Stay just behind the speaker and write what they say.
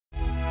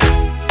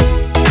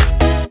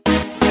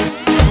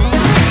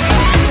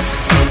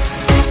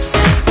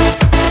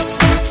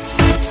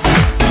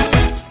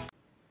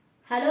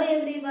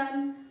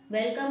everyone,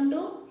 welcome to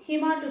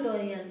Hima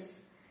Tutorials.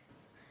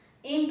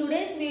 In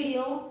today's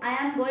video, I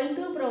am going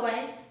to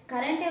provide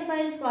current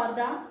affairs for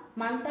the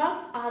month of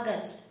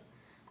August.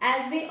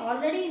 As we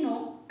already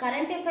know,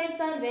 current affairs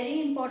are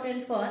very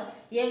important for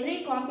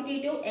every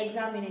competitive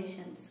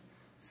examinations.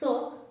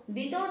 So,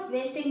 without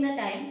wasting the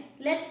time,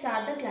 let's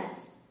start the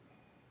class.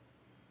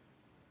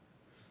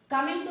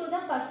 Coming to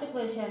the first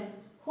question,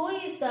 who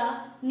is the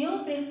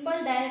new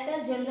Principal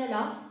Director General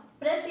of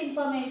Press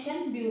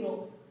Information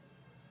Bureau?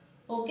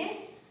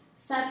 Okay,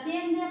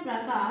 Satyendra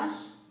Prakash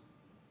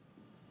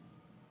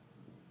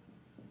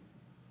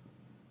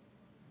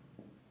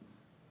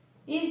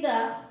is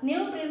the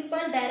new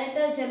Principal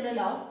Director General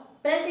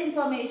of Press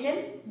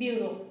Information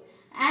Bureau,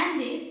 and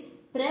this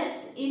Press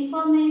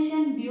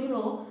Information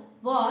Bureau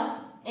was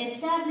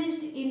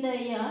established in the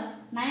year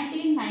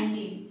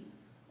 1919.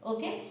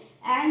 Okay,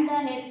 and the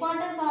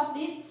headquarters of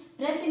this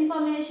Press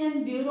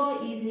Information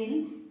Bureau is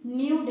in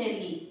New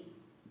Delhi.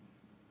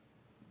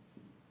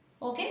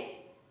 Okay.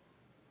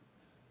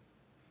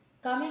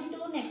 Coming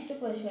to next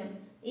question.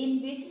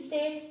 In which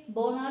state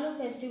Bonalu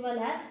festival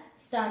has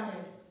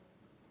started?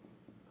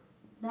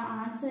 The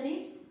answer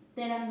is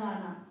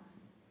Telangana.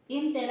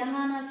 In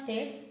Telangana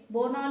state,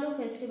 Bonalu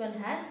festival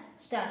has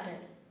started.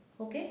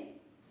 Okay.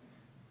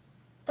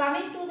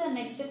 Coming to the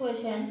next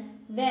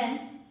question. When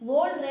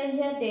World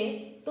Ranger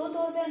Day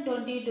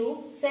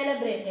 2022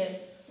 celebrated?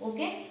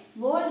 Okay.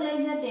 World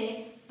Ranger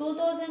Day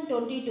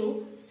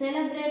 2022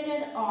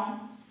 celebrated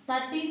on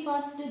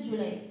 31st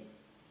July.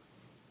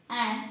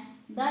 And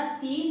the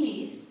theme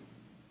is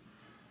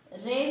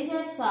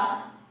Rangers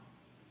are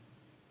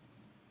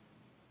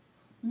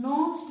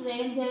no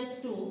strangers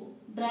to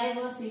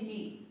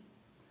diversity.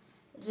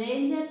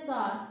 Rangers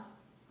are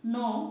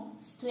no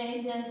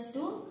strangers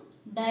to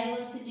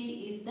diversity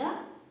is the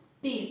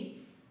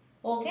theme.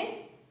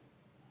 Okay.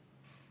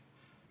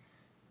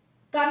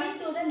 Coming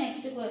to the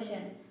next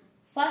question.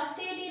 First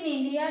state in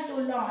India to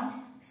launch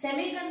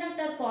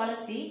semiconductor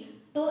policy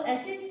to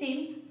assist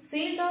in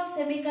field of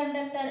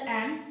semiconductor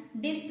and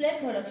display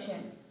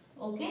production.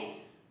 Okay.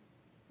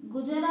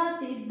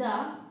 Gujarat is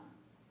the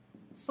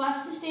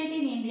first state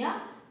in India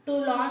to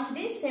launch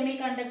this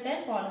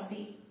semiconductor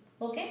policy.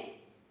 Okay.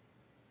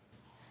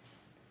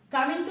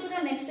 Coming to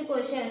the next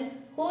question.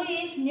 Who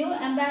is new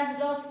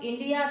ambassador of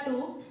India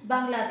to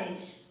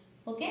Bangladesh?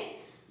 Okay.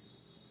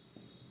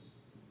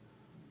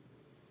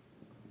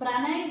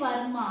 Pranay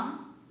Verma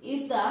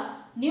is the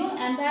new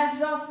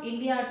ambassador of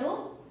India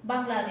to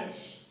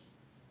Bangladesh.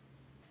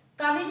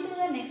 Coming to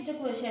the next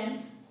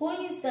question, who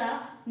is the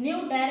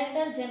new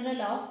Director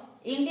General of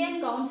Indian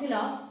Council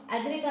of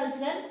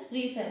Agricultural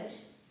Research?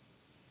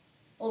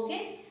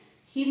 Okay,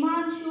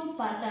 Himanshu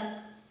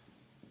Pathak.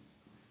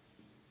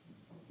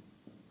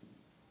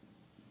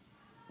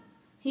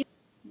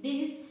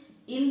 This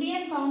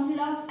Indian Council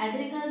of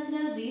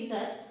Agricultural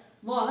Research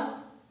was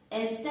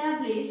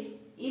established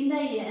in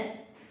the year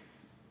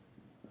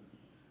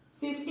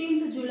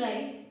 15th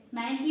July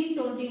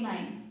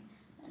 1929.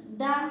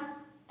 The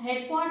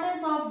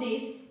headquarters of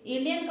this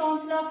Indian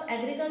Council of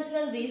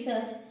Agricultural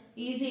Research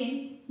is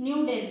in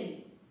New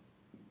Delhi.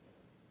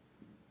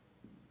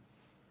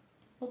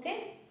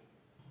 Okay.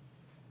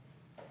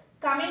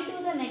 Coming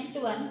to the next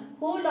one,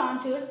 who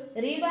launched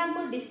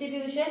revamped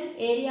distribution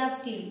area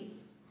scheme?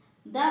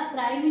 The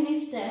Prime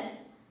Minister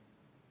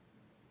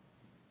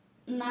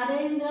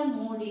Narendra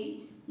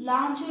Modi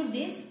launched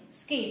this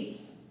scheme.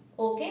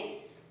 Okay.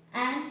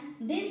 And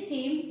this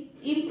scheme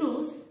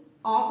improves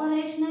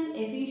operational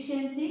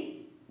efficiency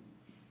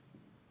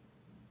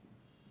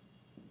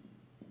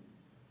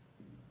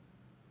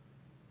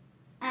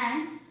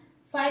and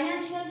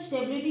financial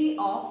stability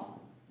of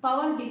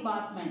power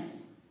departments.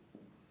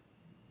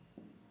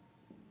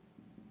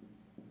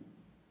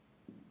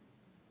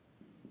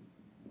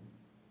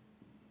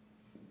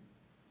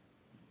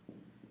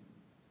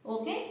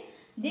 Okay,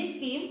 this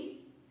scheme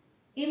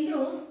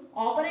improves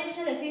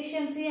operational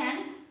efficiency and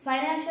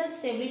financial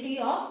stability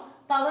of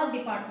power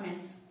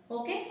departments.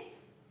 Okay.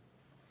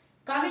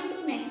 Coming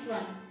to next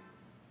one.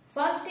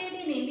 First state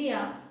in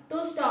India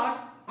to start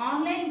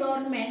online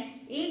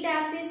government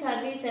e-taxi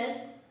services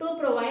to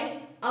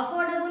provide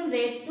affordable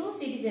rates to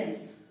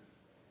citizens.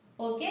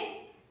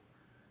 Okay.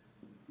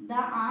 The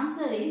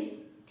answer is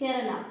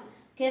Kerala.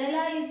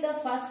 Kerala is the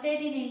first state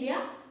in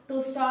India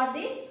to start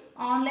this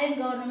online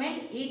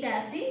government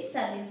e-taxi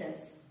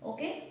services.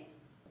 Okay.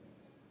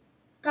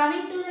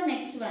 Coming to the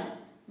next one.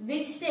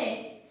 Which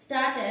state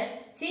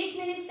started Chief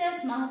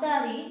Minister's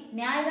Mahdari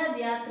Nyayavad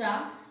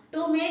Yatra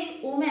to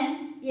make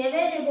women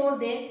aware about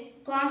their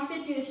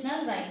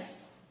constitutional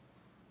rights?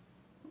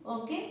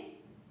 Okay.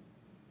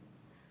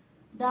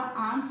 The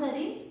answer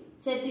is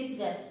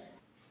Chhattisgarh.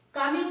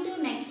 Coming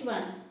to next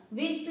one.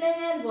 Which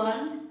player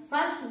won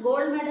first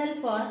gold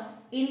medal for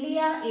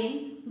India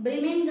in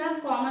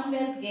Birmingham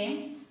Commonwealth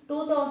Games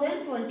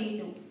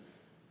 2022?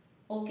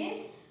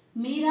 Okay.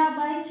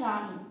 Mirabai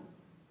Chanu.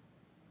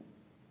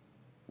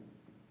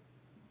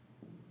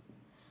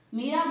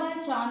 Mirabai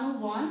Chanu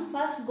won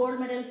first gold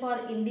medal for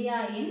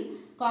India in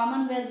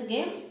Commonwealth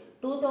Games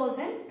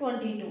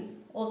 2022.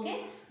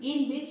 Okay,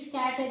 in which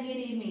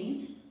category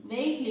means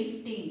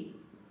weightlifting.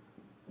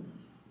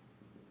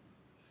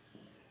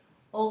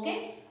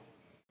 Okay,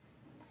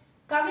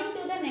 coming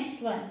to the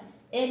next one,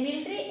 a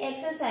military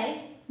exercise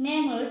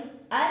named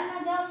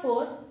Al-Majah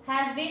 4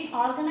 has been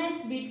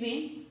organized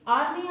between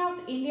Army of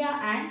India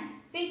and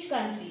which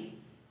country?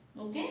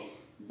 Okay,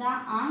 the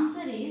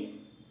answer is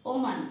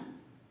Oman.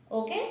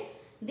 Okay,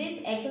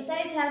 this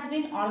exercise has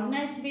been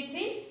organized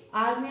between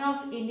Army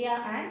of India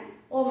and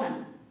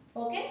Oman.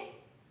 Okay,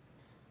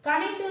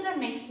 coming to the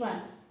next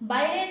one,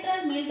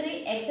 bilateral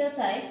military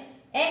exercise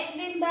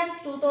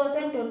Ex-Winbacks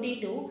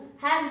 2022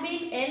 has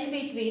been held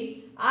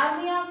between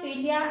Army of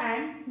India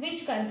and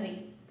which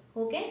country?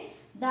 Okay,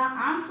 the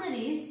answer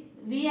is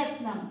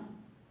Vietnam.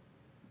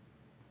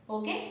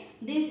 Okay,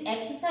 this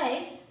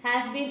exercise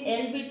has been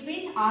held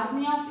between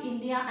Army of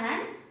India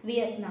and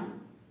Vietnam.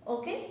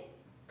 Okay,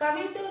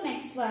 coming to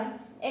next one,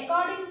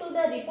 according to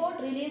the report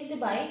released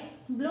by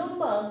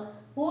Bloomberg,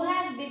 who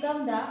has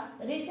become the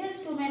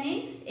richest woman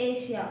in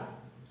Asia?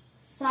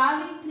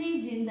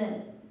 Savitri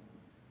Jindal.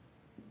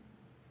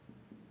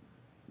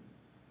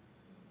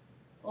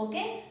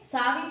 Okay,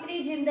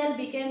 Savitri Jindal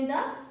became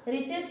the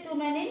richest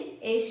woman in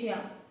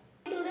Asia.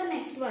 To the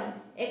next one,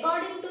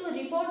 according to a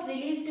report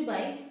released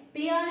by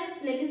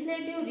PRS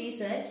Legislative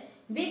Research,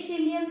 which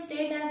Indian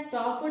state has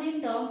topped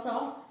in terms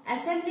of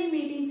assembly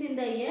meetings in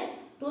the year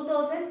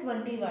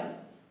 2021?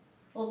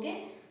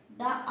 Okay,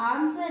 the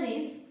answer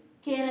is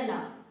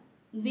Kerala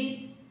with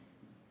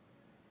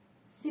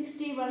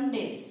 61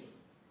 days.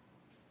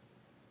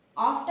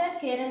 After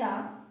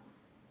Kerala,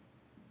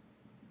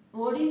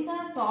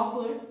 Odisha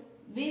topped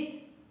with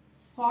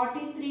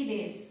 43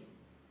 days,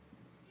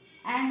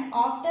 and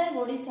after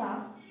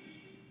Odisha,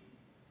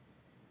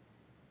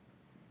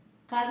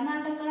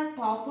 Karnataka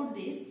topped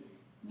this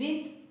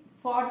with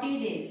 40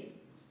 days.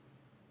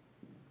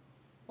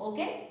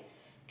 Okay,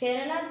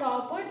 Kerala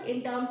topped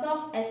in terms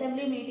of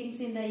assembly meetings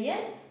in the year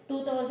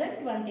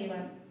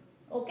 2021.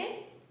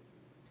 Okay,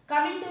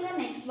 coming to the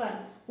next one,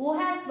 who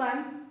has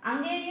won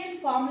Hungarian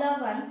Formula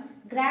 1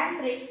 Grand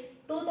Prix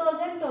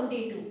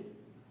 2022?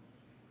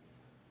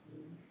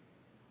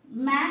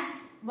 Max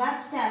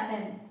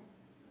Verstappen.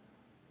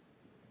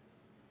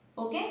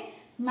 Okay,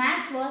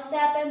 Max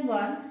Verstappen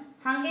won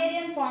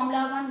Hungarian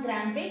Formula 1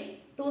 Grand Prix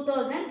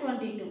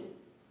 2022.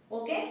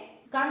 Okay,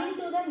 coming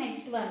to the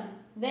next one,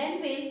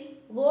 when will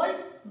World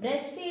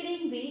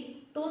Breastfeeding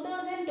Week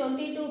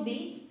 2022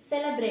 be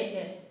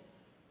celebrated?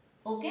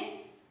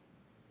 Okay,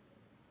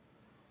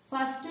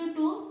 1st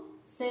to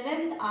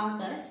 7th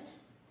August,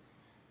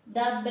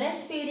 the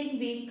Breastfeeding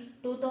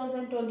Week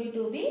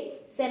 2022 be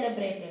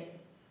celebrated.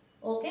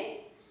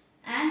 Okay,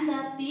 and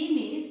the theme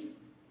is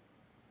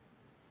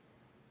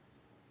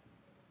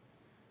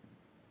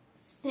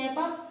Step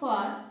Up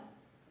for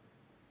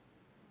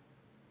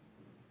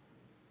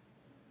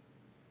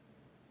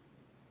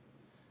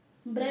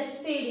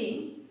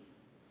Breastfeeding,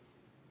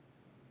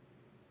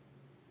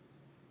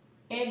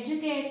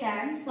 Educate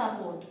and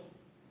Support.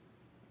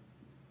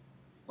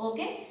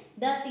 Okay,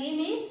 the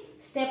theme is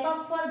Step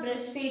Up for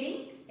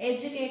Breastfeeding,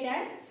 Educate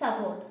and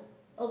Support.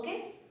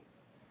 Okay,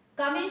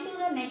 coming to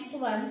the next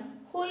one,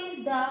 who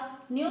is the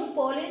new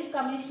Police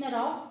Commissioner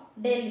of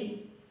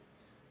Delhi?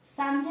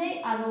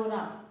 Sanjay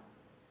Arora.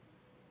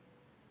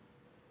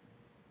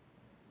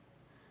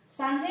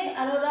 Sanjay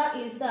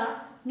Arora is the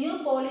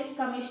new Police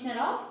Commissioner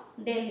of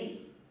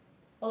Delhi.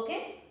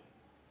 Okay.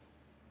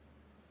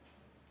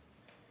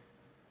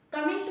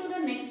 Coming to the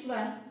next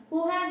one,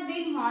 who has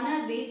been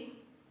honored with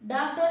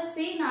Dr.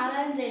 C.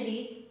 Narayan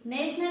Reddy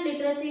National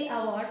Literacy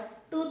Award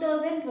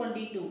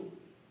 2022?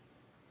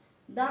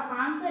 The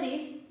answer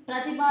is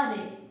Pratibha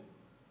Ray.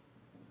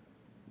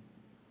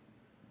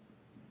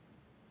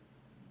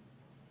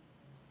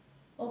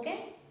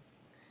 Okay,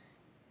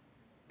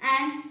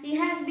 and he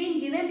has been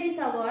given this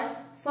award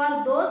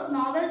for those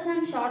novels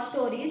and short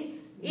stories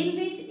in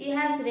which he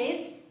has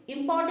raised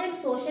important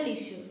social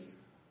issues.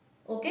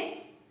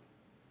 Okay,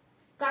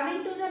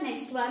 coming to the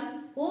next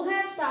one, who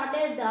has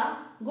started the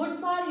Good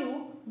for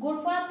You, Good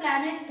for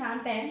Planet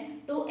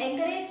campaign to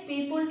encourage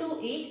people to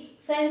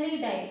eat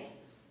friendly diet?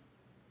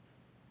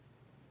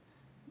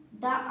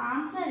 The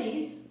answer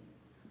is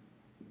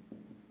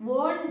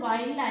World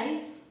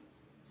Wildlife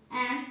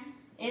and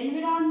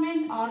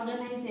Environment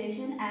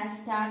Organization has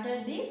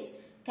started this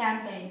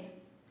campaign.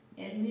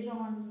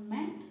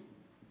 Environment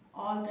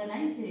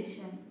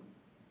Organization.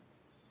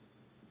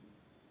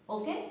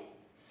 Okay,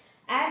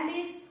 and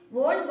this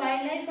World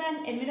Wildlife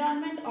and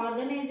Environment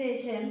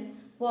Organization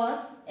was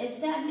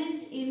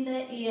established in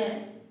the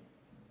year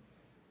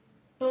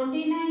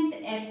 29th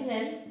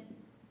April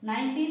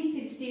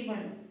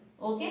 1961.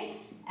 Okay,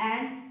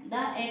 and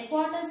the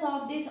headquarters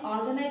of this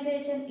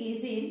organization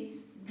is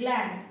in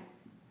Gland.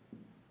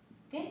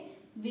 Okay,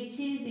 which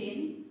is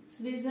in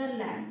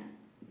Switzerland.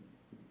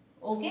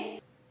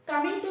 Okay,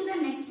 coming to the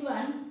next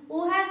one,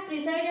 who has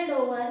presided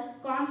over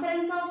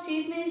Conference of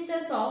Chief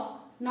Ministers of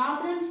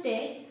Northern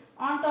States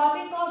on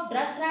topic of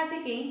drug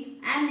trafficking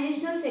and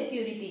national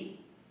security?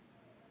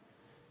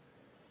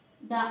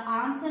 The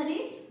answer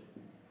is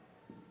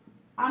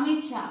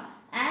Amit Shah,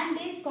 and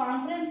this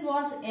conference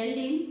was held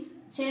in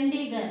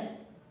Chandigarh.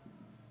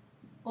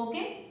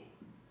 Okay.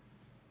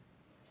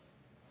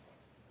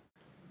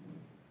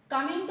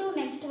 Coming to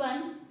next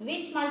one,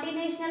 which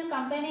multinational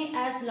company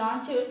has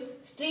launched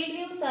Street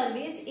View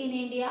service in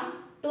India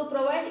to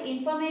provide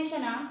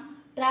information on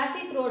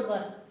traffic road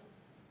work?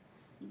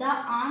 The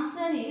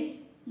answer is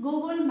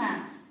Google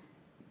Maps.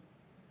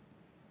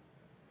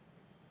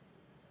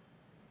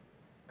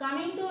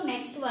 Coming to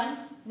next one,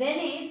 when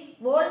is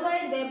World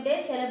Wide Web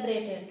Day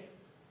celebrated?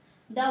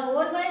 The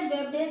World Wide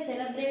Web Day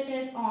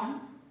celebrated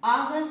on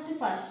August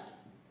 1st.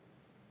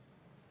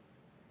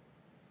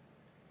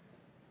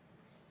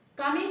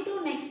 Coming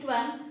to next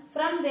one,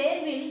 from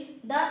where will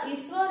the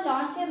ISRO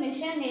launch a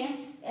mission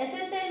named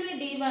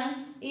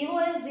SSLV-D1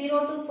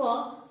 EOS-02 for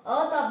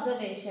Earth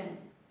observation?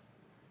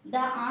 The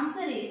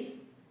answer is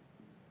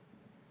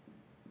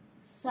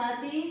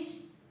Satish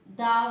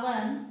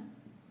Dhawan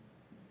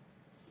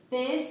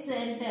Space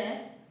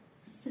Center,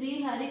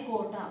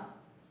 Sriharikota.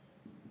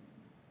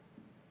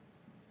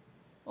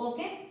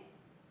 Okay.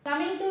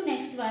 Coming to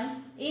next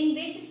one, in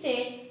which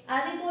state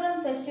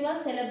Adipuram festival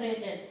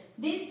celebrated?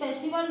 This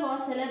festival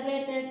was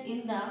celebrated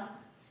in the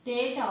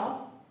state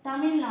of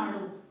Tamil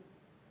Nadu.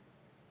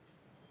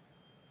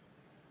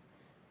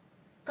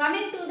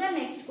 Coming to the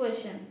next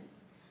question.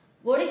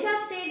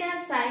 Odisha state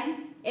has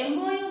signed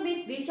MOU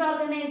with which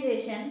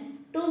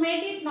organization to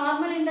make it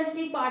normal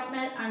industry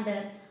partner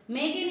under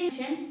Make in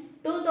India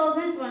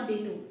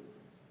 2022?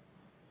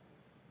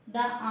 The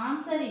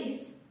answer is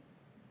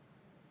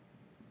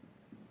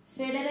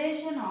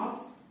Federation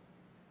of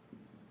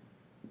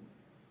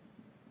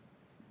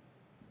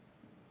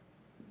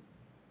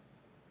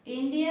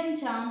Indian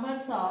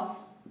Chambers of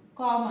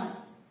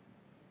Commerce.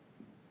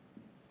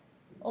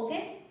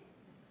 Okay.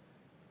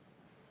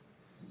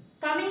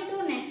 Coming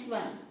to next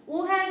one.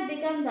 Who has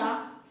become the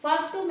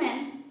first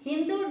woman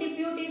Hindu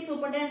Deputy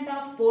Superintendent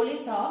of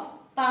Police of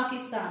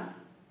Pakistan?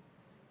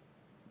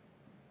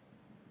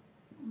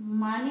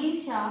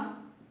 Manisha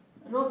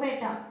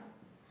Ropeta.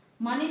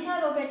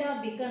 Manisha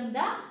Ropeta became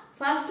the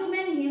first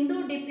woman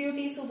Hindu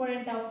Deputy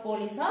Superintendent of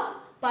Police of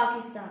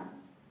Pakistan.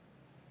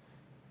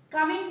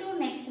 Coming to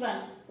next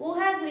one. Who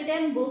has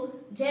written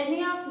book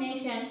Journey of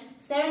Nation,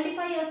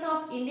 75 Years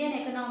of Indian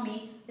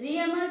Economy,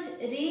 Re-emerge,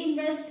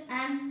 Reinvest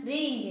and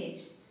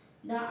Re-engage?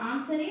 The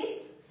answer is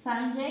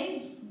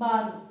Sanjay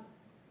Baru.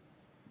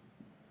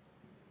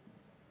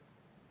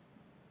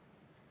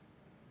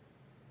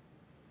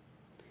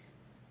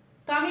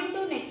 Coming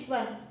to next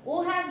one.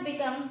 Who has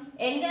become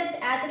youngest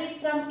athlete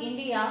from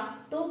India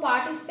to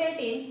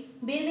participate in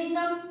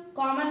Birmingham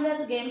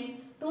Commonwealth Games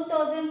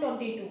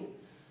 2022?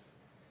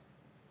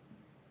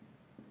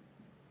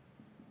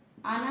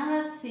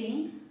 Anahat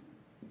Singh,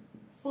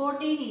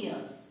 14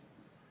 years.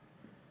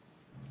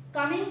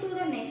 Coming to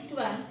the next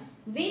one.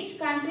 Which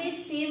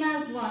country's team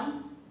has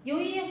won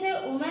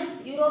UEFA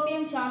Women's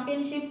European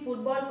Championship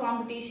Football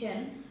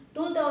Competition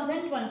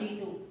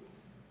 2022?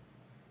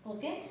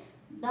 Okay.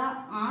 The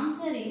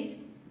answer is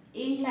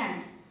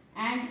England,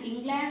 and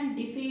England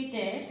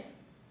defeated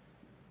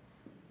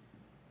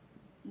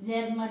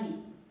Germany.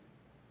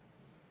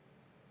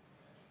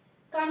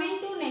 Coming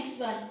to next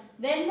one.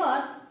 When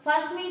was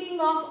first meeting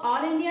of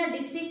All India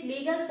District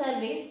Legal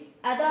Service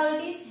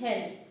Authorities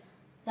held?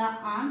 The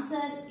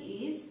answer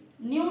is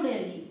New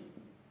Delhi.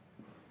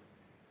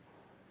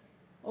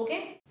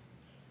 Okay.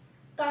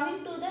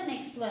 Coming to the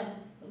next one.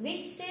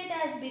 Which state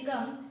has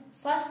become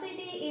first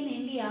city in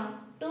India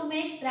to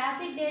make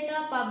traffic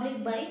data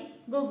public by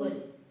Google?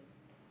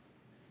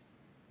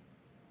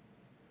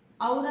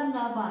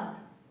 Aurangabad.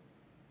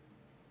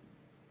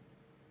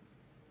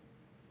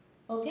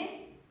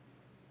 Okay.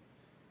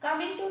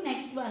 Coming to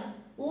next one.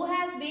 Who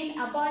has been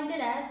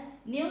appointed as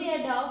new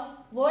head of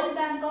World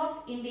Bank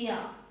of India?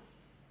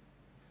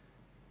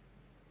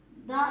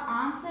 The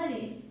answer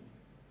is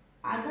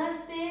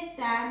Auguste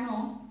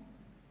Tano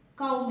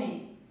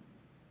Kaume.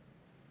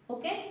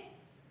 Okay.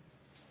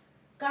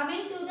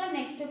 Coming to the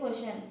next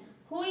question.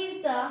 Who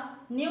is the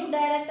new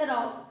director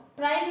of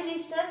Prime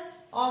Minister's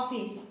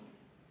Office?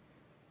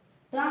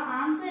 The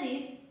answer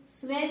is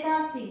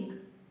Sweta Singh.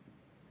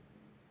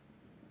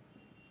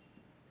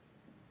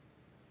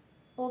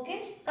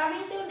 Okay.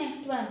 Coming to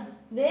next one.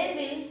 Where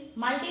will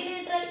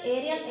multilateral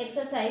aerial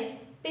exercise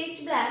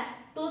Pitch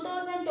Black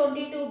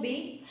 2022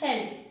 be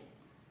held?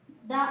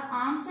 The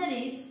answer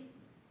is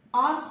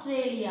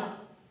Australia.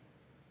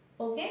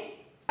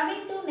 Okay.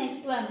 Coming to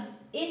next one.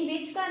 In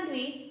which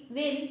country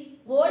will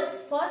world's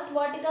first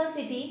vertical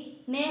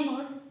city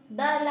named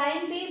The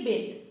Line be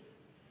built?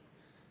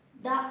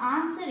 The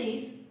answer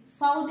is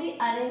Saudi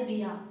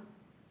Arabia.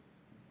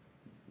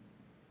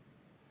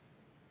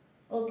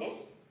 Okay.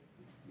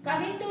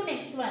 Coming to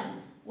next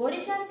one.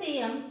 Odisha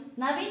CM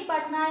Naveen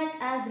Patnaik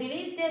has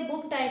released a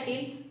book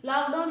titled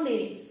Lockdown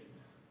Lyrics.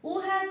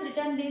 Who has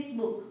written this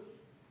book?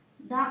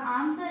 The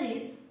answer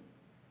is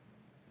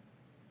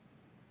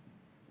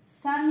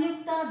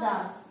Sanyukta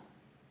Das.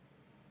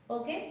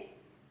 Okay.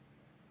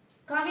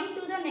 Coming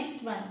to the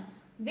next one.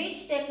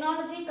 Which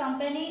technology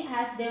company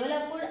has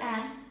developed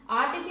an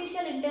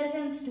artificial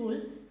intelligence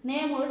tool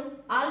named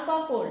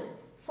AlphaFold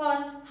for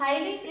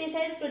highly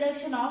precise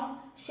prediction of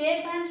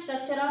shape and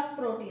structure of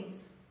proteins?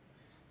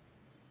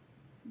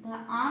 The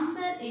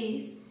answer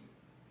is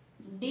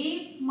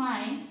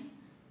DeepMind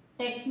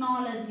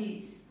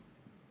Technologies.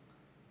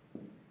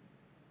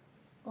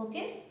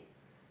 Okay.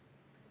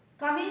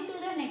 Coming to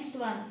the next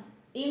one.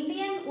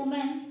 Indian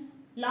women's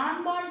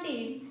lawn ball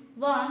team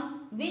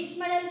won which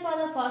medal for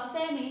the first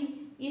time in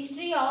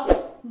history of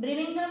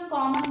Birmingham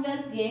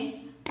Commonwealth Games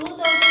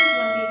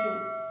 2022?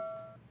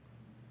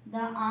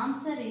 The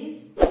answer is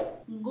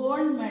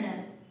gold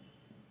medal.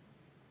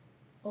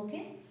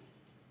 Okay.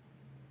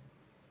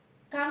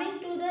 Coming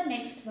to the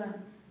next one.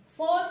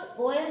 4th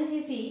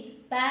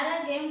ONGC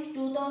Para Games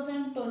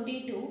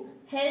 2022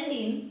 held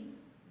in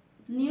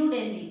New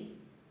Delhi.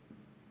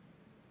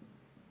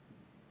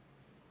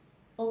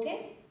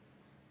 Okay.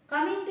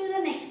 Coming to the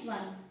next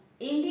one.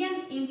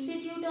 Indian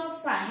Institute of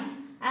Science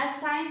has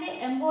signed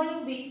a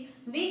MOU with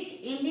which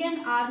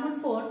Indian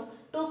Armed Force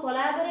to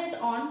collaborate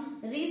on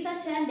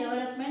research and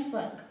development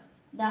work?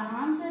 The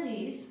answer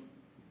is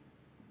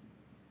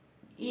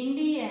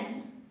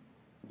Indian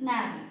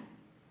Navy.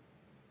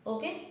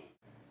 Okay.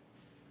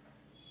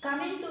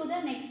 Coming to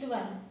the next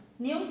one.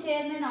 New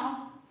chairman of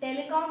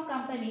telecom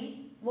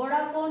company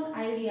Vodafone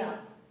Idea.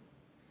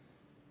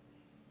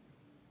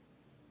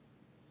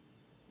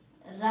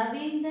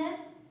 Ravinder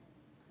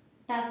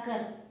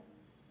Thakur.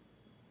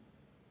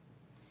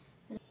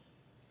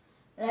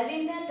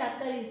 Ravinder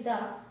Thakur is the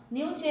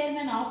new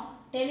chairman of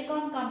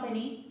telecom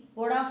company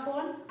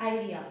Vodafone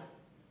Idea.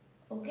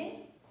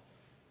 Okay.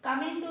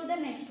 Coming to the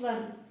next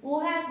one. Who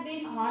has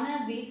been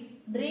honored with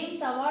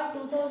Dreams Award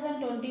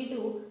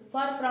 2022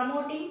 for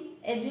promoting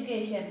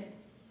education?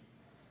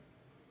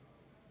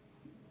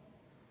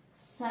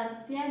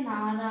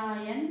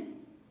 Satyanarayan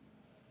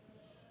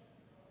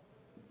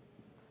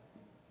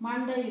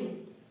Mandayu.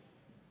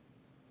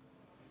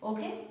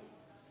 Okay.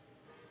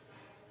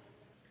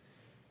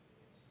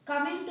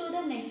 Coming to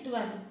the next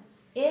one.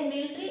 A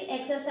military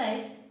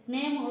exercise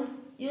named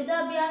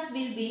Ibps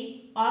will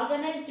be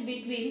organized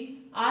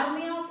between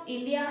Army of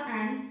India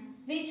and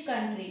which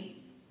country?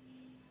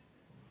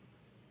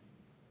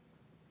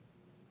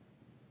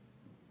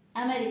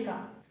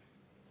 America.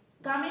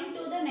 Coming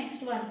to the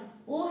next one.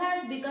 Who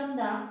has become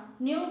the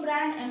new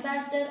brand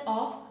ambassador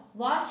of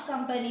watch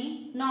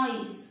company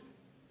Noise?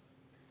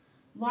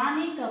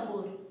 Vani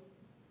Kapoor.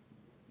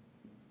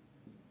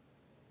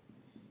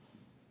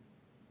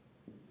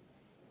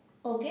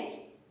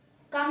 Okay.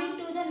 Coming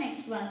to the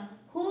next one.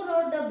 Who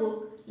wrote the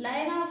book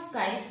Lion of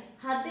Skies?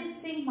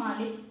 Hardeep Singh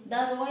Malik,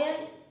 the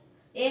Royal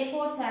Air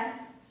Force and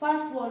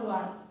First World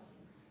War.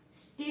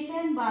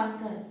 Stephen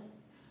Barker.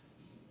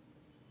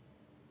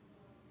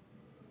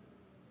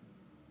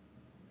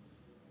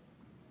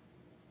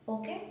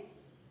 Okay.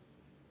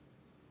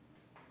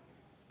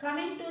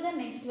 Coming to the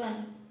next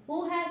one.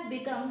 Who has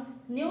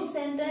become new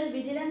Central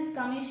Vigilance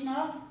Commissioner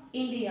of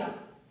India?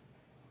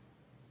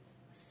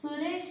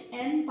 Suresh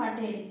N.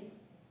 Patel.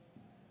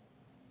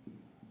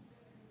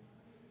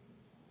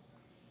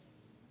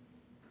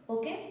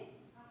 Okay.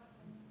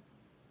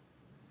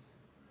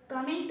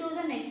 Coming to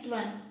the next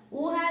one.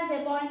 Who has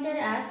appointed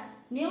as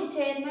new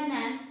chairman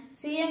and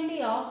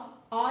CMD of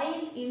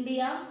Oil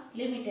India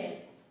Limited?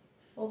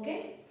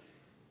 Okay.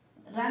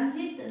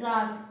 Ranjit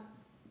Rath.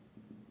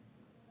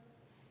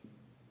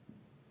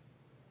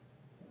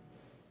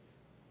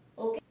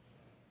 Okay.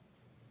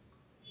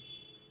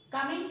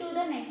 Coming to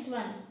the next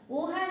one.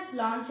 Who has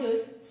launched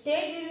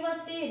State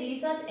University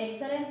Research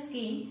Excellence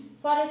Scheme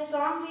for a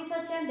strong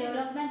research and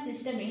development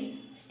system in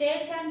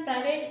states and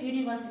private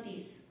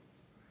universities?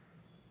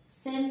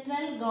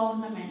 Central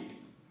government.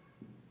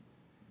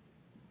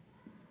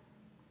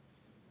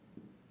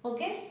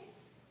 Okay.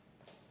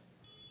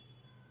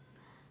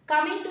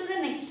 Coming to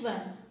the next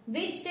one.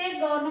 Which state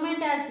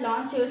government has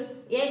launched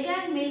egg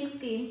and milk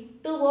scheme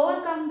to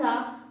overcome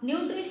the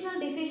nutritional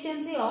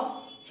deficiency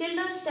of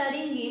children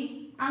studying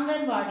in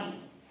Anganwadi?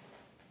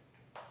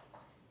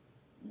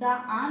 The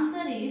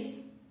answer is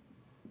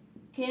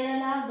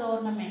Kerala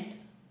government.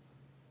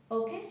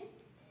 Okay.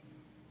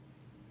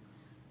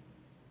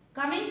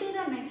 Coming to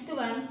the next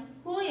one.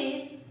 Who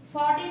is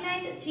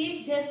 49th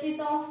Chief Justice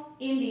of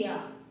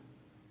India?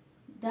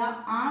 The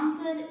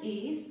answer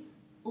is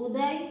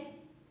Uday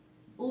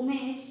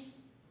Umesh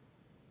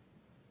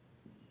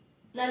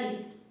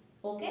Lalit.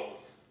 Okay.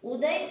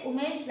 Uday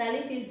Umesh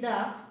Lalit is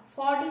the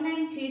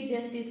 49th Chief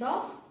Justice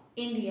of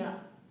India.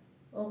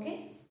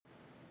 Okay.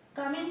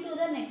 Coming to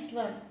the next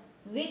one.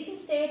 Which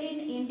state in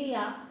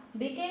India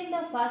became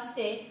the first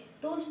state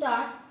to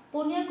start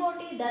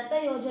Punyakoti Datta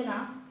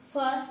Yojana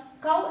for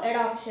cow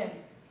adoption?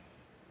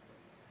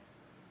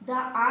 The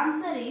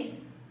answer is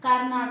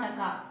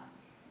Karnataka.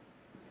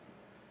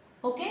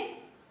 Okay.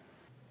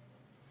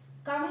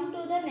 Coming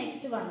to the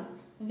next one.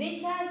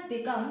 Which has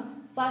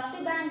become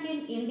first bank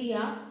in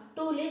India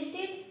to list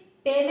its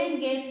payment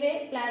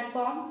gateway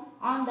platform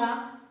on the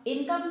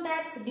Income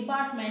Tax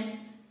Department's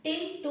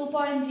TIN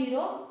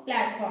 2.0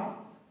 platform?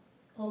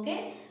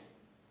 Okay.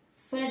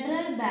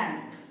 Federal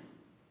Bank.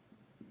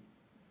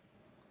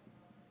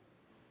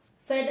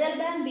 Federal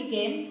Bank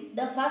became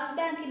the first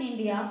bank in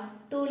India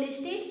to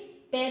list its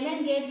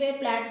payment gateway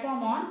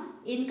platform on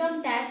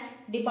income tax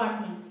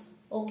departments.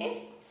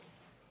 Okay.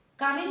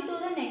 Coming to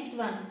the next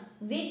one.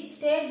 Which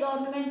state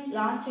government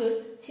launched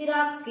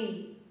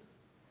Tspsc?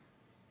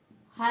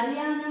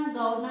 Haryana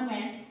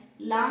government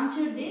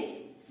launched this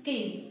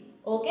scheme.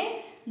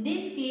 Okay.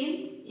 This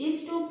scheme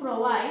is to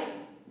provide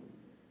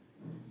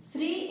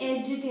free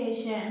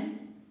education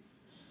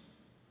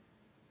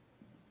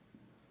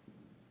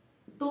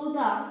to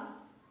the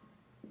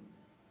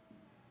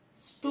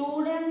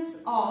students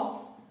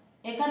of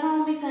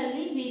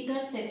economically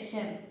weaker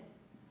section.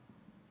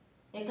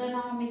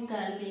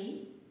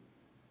 Economically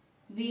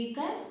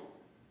weaker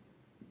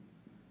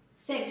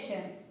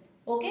section.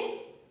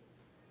 Okay.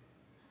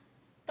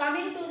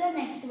 Coming to the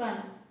next one.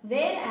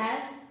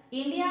 Whereas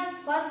India's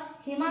first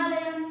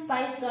Himalayan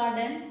spice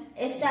garden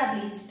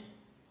established.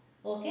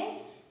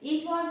 Okay.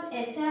 It was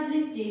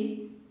established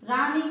in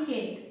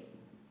Ranikhet.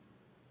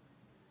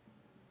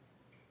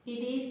 It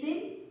is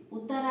in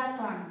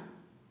Uttarakhand.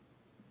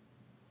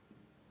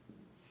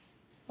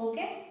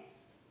 Okay.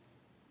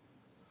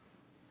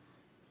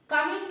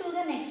 Coming to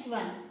the next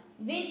one.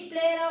 Which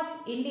player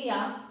of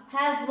India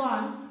has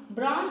won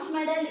bronze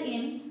medal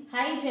in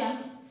high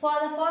jump for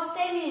the first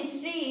time in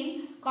history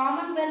in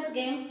Commonwealth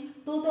Games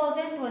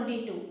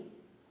 2022?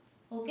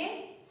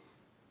 Okay.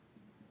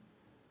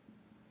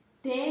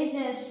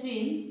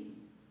 Tspsc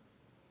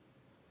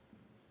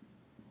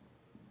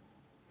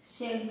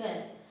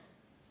Shankar.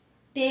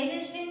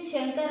 Tspsc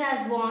Shankar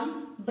has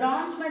won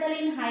bronze medal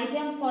in high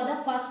jump for the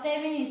first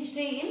time in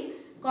history in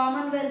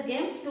Commonwealth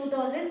Games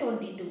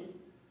 2022.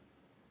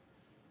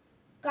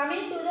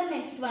 Coming to the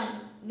next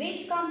one.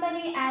 Which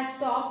company has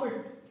topped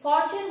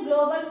Fortune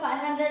Global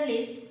 500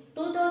 list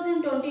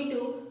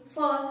 2022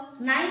 for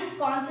 9th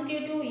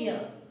consecutive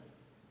year?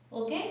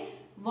 Okay.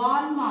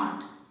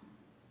 Walmart.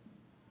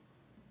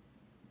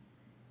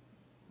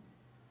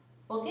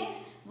 Okay.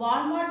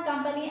 Walmart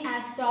company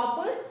has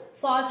topped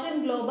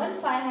Fortune Global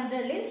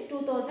 500 list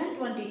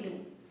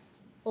 2022.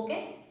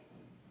 Okay.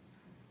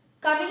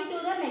 Coming to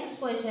the next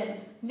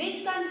question.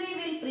 Which country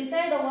will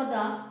preside over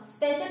the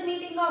special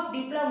meeting of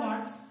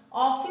diplomats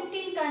of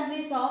 15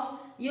 countries of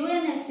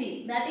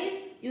UNSC, that is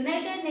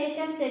United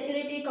Nations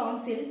Security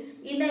Council,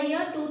 in the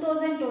year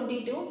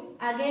 2022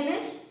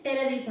 against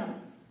terrorism?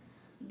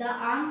 The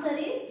answer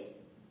is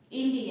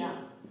India.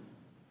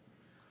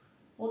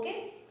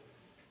 Okay.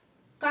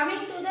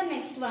 Coming to the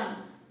next one.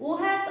 Who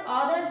has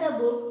authored the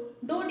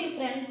book Do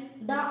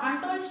Different, the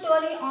untold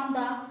story on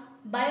the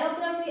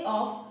biography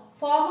of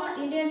former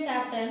Indian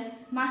captain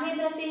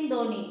Mahendra Singh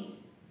Dhoni?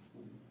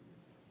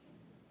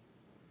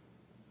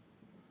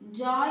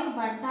 Joy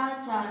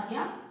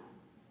Bhattacharya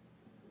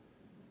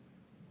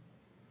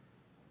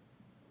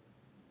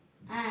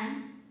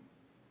and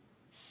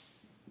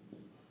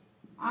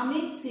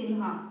Amit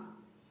Sinha.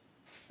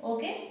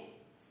 Okay.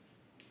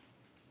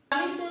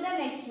 Coming to the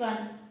next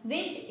one.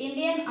 Which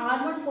Indian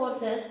Armed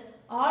Forces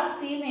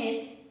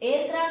all-female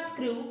aircraft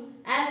crew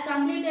has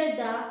completed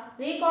the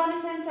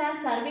reconnaissance and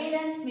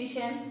surveillance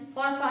mission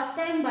for first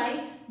time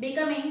by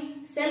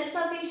becoming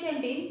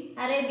self-sufficient in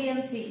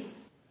Arabian Sea?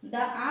 The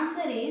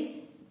answer is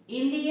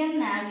Indian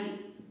Navy.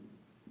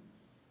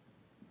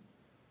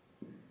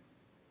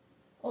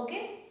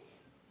 Okay.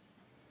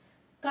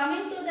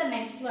 Coming to the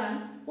next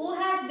one. Who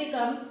has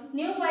become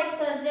new Vice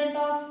President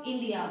of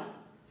India?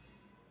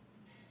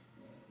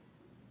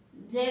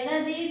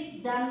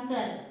 Jagdeep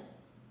Dhankar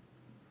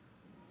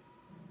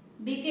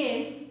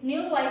became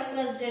new Vice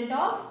President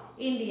of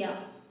India.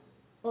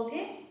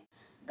 Okay.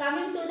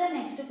 Coming to the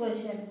next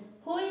question.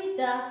 Who is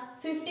the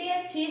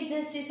 50th Chief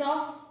Justice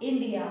of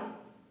India?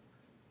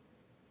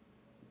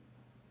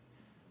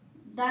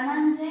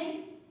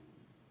 Dhananjay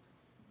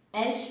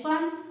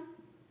Yashwant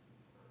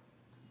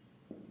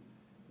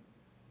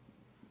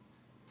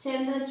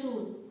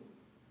Chandrachud.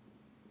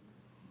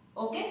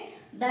 Okay.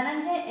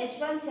 Dhananjay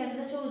Yashwant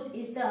Chandrachud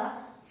is the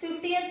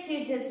 50th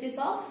Chief Justice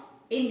of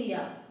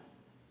India.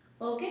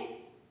 Okay.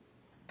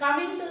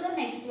 Coming to the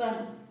next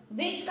one.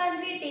 Which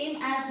country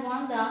team has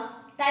won the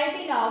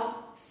title of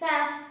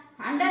SAF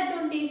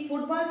Under-20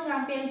 Football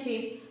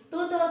Championship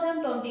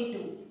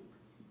 2022?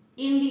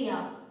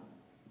 India.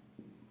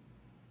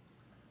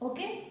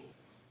 Okay.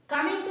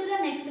 Coming to the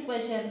next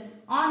question.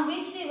 On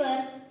which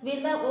river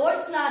will the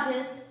world's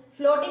largest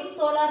floating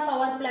solar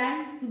power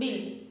plant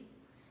build?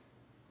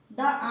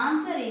 The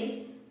answer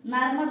is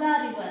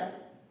Narmada River.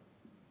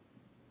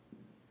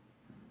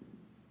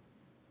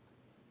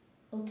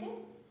 Okay.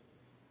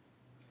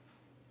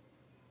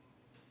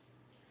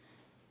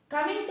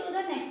 Coming to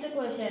the next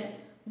question.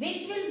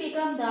 Which will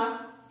become the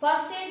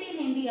first state in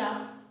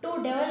India to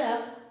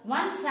develop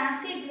one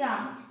Sanskrit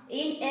gram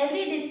in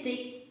every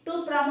district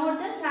to promote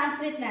the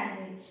Sanskrit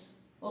language?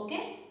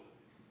 Okay.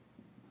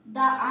 The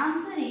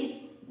answer is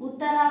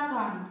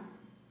Uttarakhand.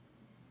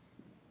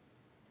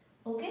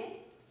 Okay.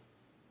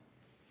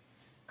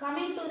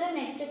 Coming to the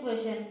next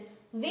question.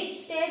 Which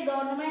state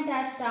government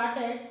has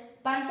started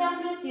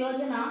Panchamrit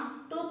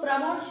Yojana to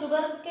promote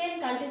sugarcane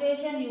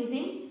cultivation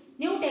using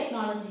new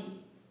technology?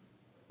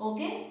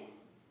 Okay.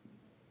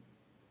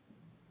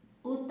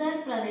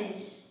 Uttar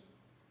Pradesh.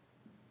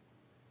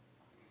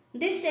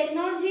 This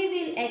technology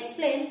will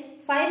explain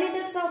 5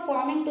 methods of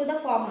farming to the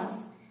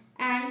farmers,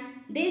 and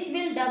this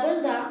will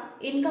double the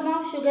income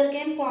of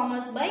sugarcane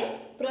farmers by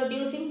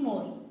producing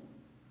more.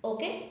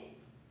 Okay.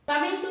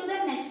 Coming to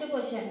the next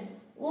question.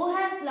 Who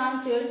has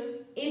launched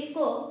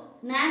IFFCO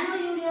Nano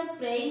Urea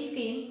spraying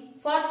scheme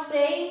for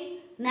spraying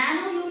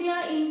nano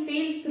urea in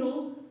fields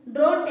through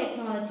drone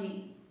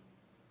technology?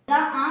 The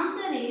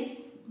answer is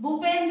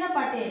Bhupendra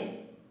Patel.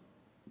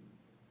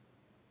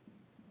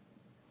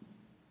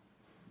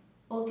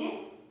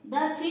 Okay,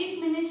 the Chief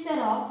Minister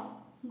of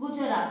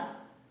Gujarat.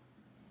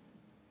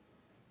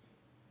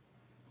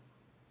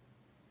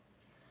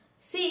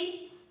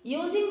 See,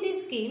 using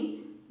this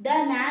scheme,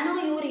 the nano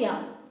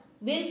urea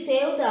will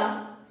save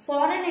the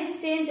foreign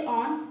exchange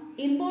on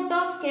import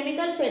of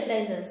chemical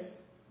fertilizers.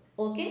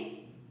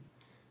 Okay.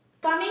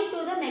 Coming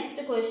to the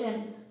next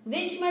question.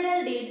 Which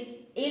medal did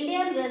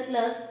Indian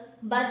wrestlers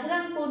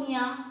Bajrang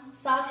Punia,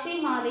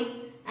 Sakshi Malik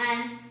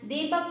and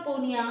Deepak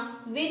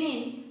Punia win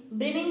in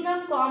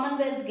Birmingham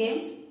Commonwealth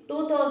Games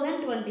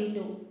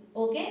 2022?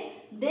 Okay.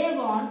 They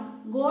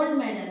won gold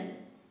medal.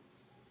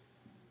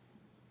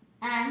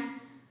 And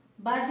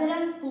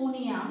Bajrang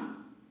Punia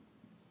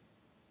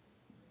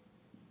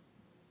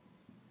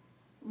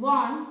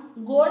won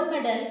gold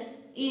medal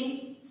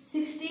in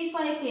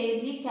 65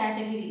 kg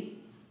category.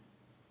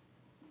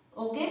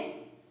 Okay.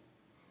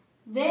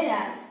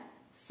 Whereas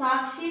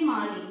Sakshi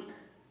Malik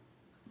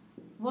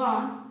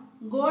won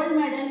gold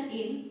medal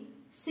in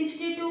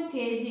 62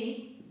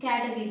 kg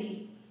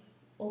category.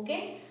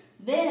 Okay.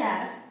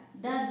 Whereas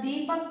the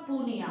Deepak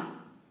Punia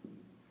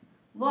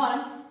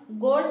won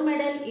gold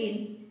medal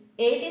in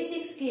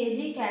 86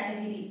 kg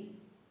category.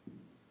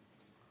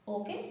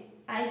 Okay.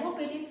 I hope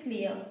it is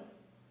clear.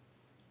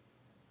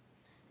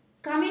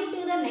 Coming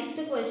to the next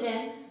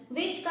question.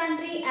 Which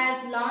country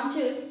has launched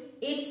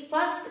its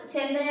first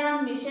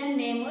Chandrayaan mission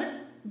named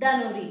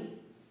Dhanuri?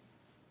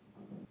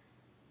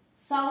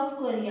 South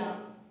Korea.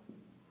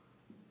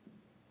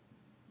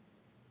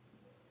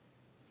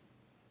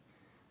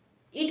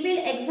 It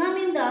will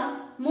examine the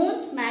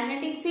moon's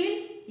magnetic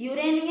field,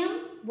 uranium,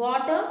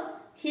 water,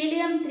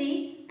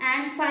 helium-3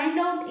 and find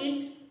out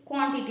its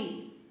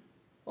quantity.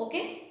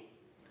 Okay.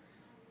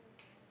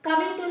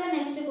 Coming to the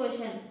next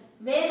question.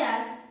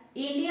 Whereas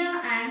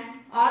India and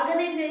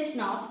Organization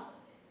of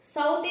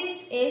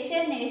Southeast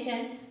Asian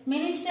Nation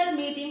Minister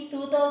Meeting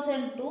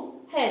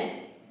 2002 held?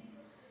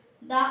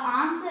 The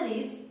answer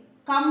is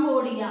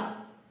Cambodia.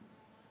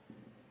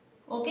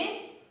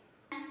 Okay.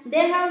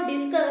 They have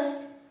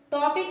discussed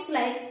topics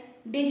like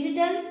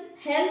digital,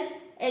 health,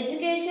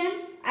 education,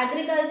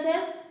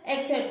 agriculture,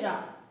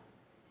 etc.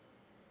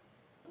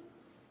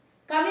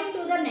 Coming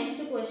to the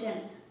next question.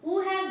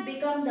 Who has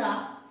become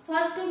the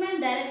first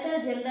woman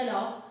Director General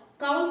of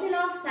Council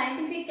of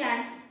Scientific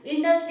and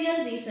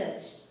Industrial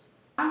Research?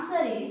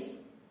 Answer is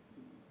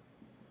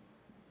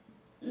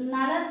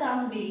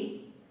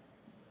Narathambi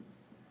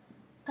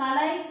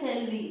Kalai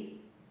Selvi.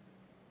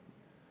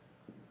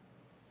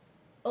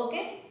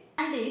 Okay.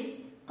 And this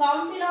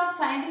Council of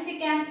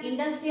Scientific and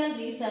Industrial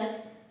Research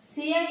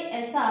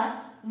CISR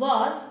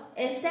was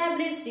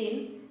established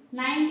in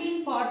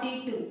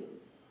 1942.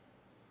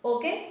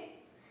 Okay.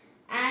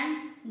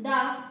 And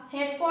the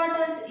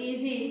headquarters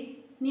is in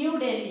New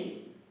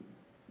Delhi.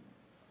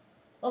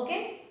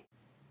 Okay.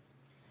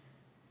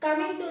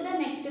 Coming to the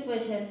next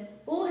question.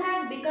 Who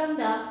has become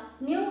the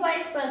new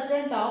Vice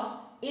President of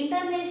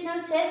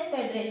International Chess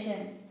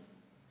Federation?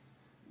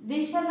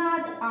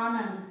 Vishwanath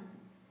Anand.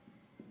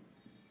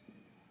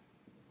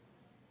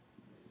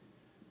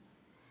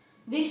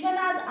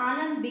 Vishwanath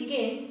Anand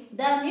became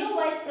the new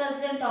Vice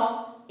President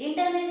of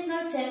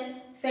International Chess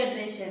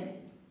Federation.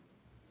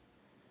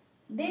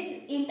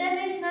 This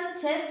International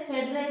Chess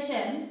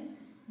Federation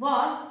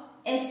was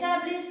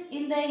established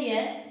in the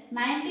year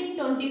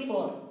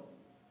 1924.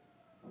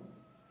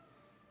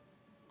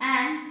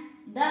 And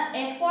the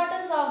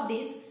headquarters of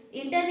this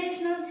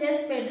International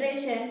Chess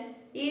Federation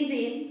is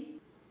in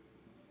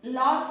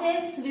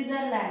Lausanne,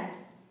 Switzerland.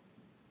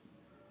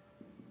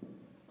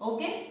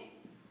 Okay.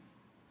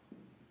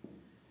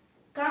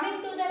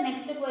 Coming to the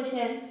next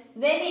question.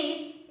 When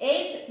is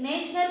 8th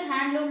National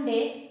Handloom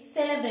Day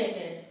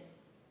celebrated?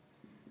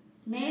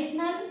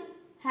 National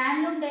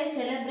Handloom Day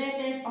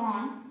celebrated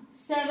on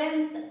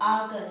 7th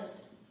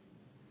August.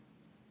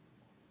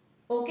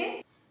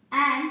 Okay.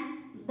 And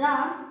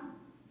the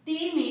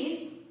theme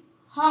is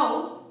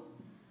how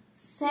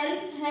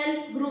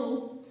self-help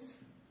groups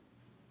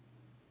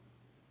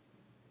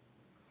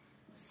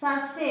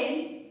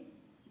sustain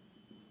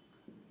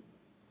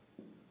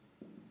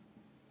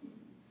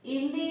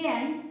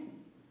Indian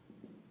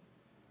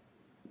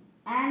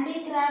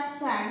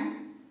handicrafts and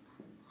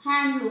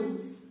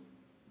handlooms.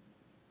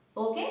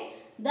 Okay.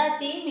 The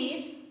theme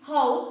is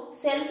how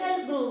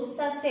self-help groups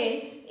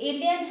sustain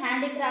Indian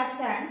handicrafts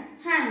and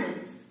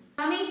handlooms.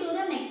 Coming to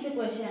the next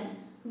question.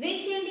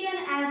 Which Indian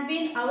has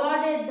been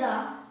awarded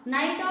the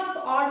Knight of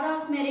Order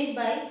of Merit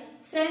by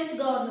French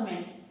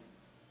government?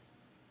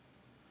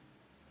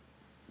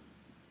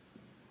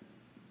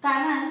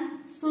 Kanan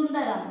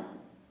Sundaram.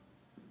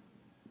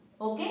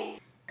 Okay.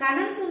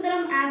 Kanan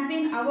Sundaram has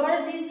been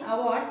awarded this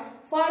award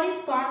for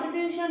his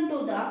contribution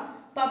to the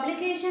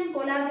publication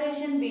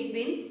collaboration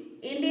between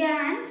India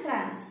and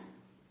France.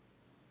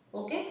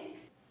 Okay.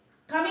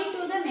 Coming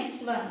to the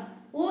next one.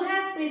 Who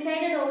has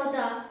presided over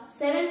the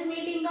 7th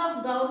meeting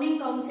of Governing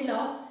Council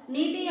of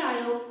Niti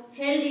Aayog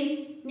held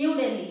in New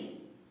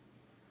Delhi?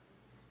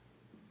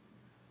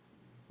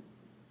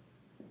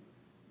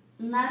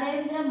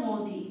 Narendra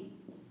Modi.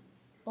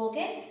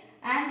 Okay.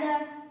 And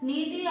the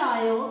Niti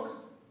Aayog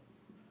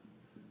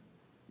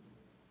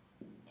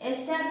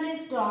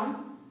established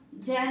on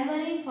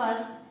January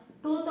 1st,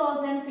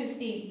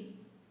 2015.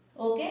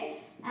 Okay.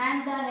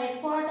 And the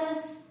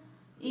headquarters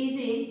is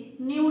in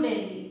New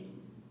Delhi.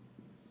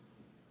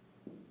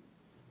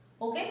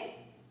 Okay.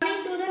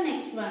 Coming to the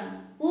next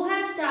one. Who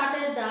has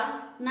started the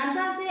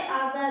Nasha Se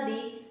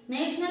Azadi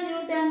National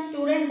Youth and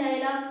Student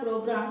Dialogue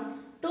Program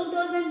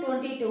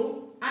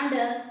 2022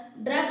 under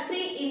Drug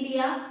Free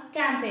India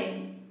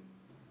campaign?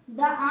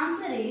 The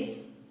answer is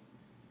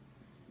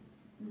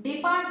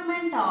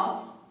Department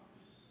of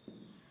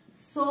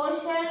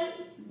Social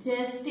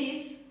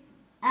Justice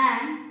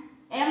and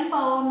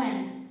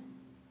Empowerment.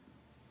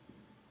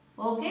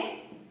 Okay.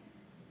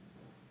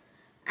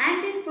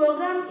 And this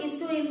program is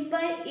to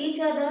inspire each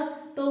other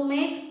to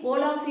make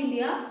whole of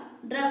India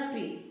drug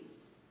free.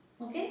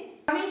 Okay.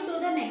 Coming to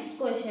the next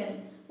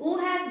question. Who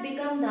has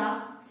become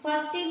the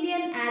first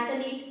Indian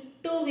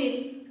athlete to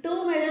win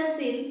 2 medals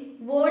in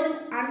World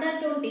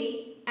Under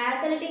 20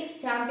 Athletics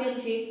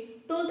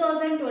Championship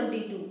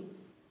 2022?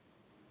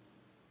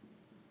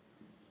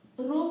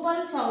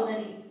 Rupal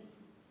Chowdhury.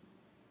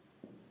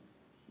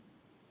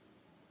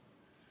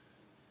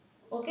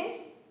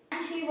 Okay.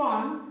 And she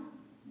won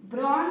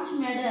bronze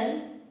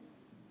medal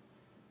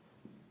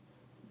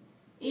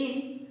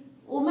in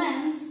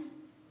women's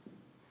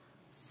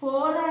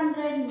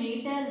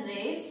 400-meter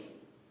race.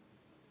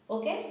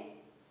 Okay.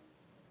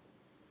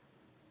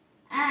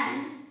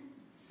 And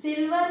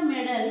silver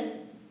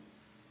medal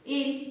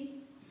in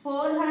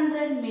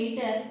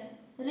 400-meter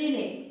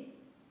relay.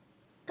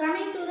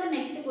 Coming to the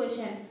next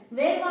question.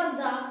 Where was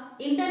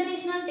the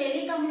International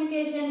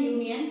Telecommunication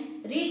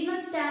Union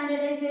Regional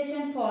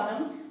Standardization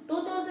Forum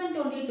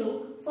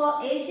 2022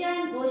 for Asia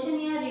and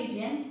Oceania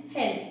region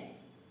held?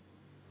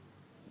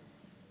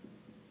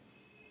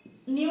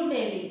 New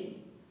Delhi.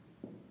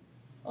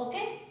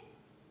 Okay.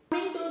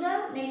 Coming to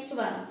the next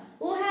one.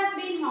 Who has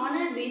been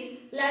honored with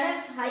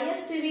Ladakh's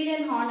highest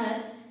civilian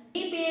honor,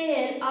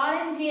 EPAL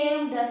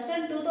RNGAM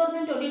Dustin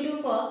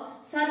 2022 for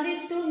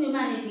service to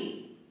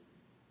humanity?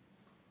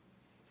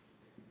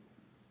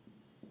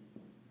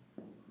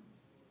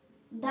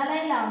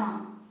 Dalai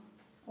Lama.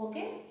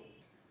 Okay.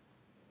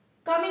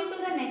 Coming to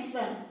the next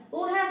one.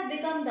 Who has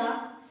become the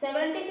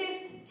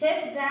 75th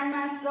Chess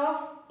Grandmaster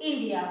of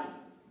India?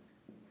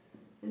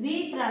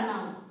 V.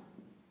 Pranav.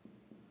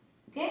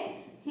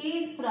 Okay.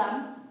 He is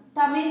from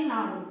Tamil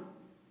Nadu.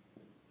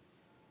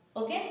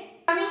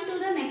 Okay. Coming to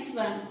the next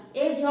one.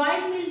 A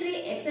joint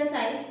military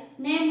exercise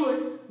named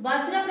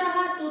Vajra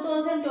Prahar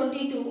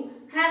 2022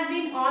 has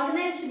been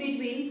organized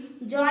between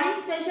Joint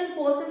Special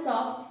Forces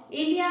of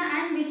India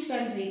and which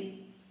country?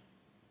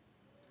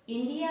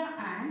 India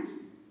and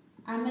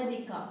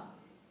America.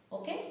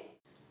 Okay.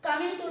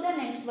 Coming to the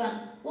next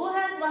one. Who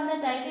has won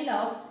the title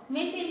of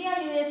Miss India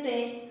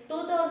USA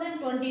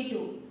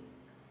 2022?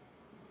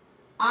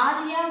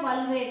 Arya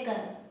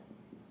Valvekar.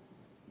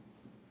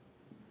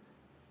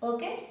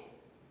 Okay.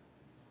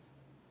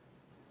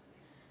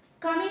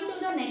 Coming to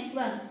the next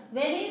one.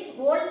 When is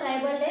World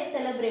Tribal Day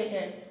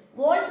celebrated?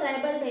 World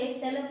Tribal Day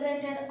is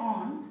celebrated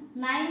on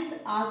 9th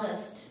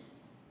August.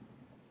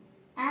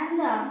 And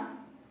the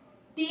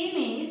theme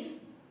is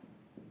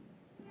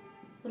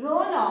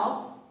role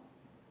of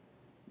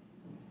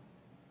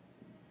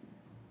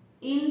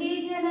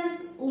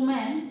indigenous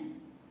women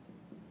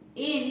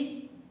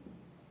in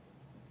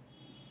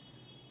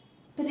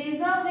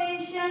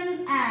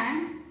preservation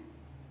and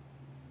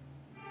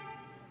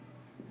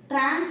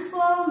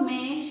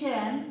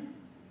transformation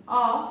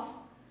of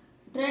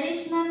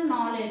traditional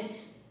knowledge.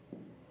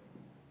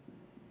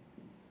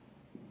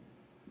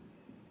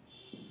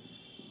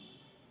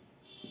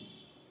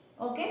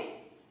 Okay.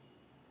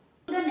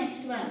 To the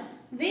next one.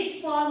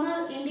 Which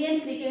former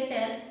Indian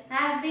cricketer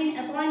has been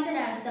appointed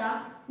as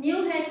the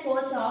new head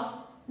coach of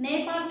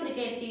Nepal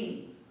cricket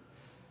team?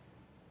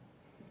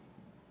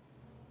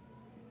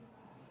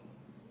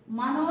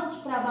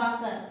 Manoj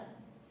Prabhakar.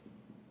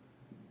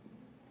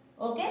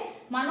 Okay.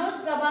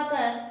 Manoj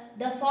Prabhakar,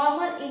 the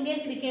former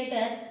Indian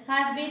cricketer,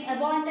 has been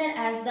appointed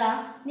as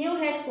the new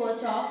head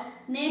coach of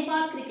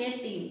Nepal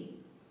cricket team.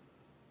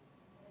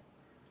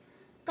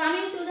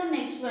 Coming to the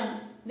next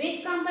one.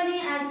 Which company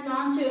has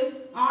launched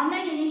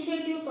online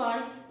initiative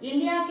called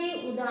India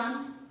Ke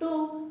Udaan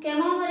to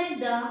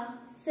commemorate the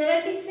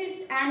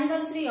 75th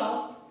anniversary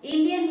of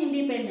Indian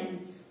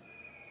independence?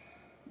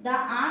 The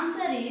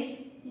answer is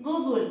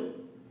Google.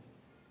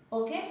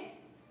 Okay.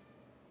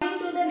 Coming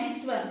to the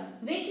next one.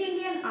 Which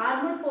Indian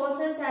armed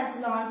forces has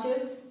launched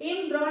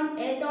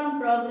in-drone-a-thon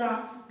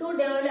program to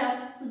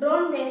develop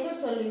drone-based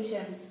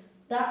solutions?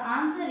 The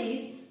answer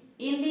is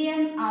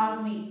Indian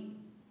Army.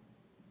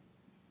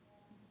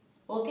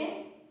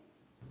 Okay.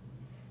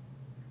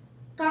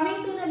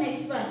 Coming to the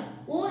next one.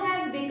 Who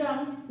has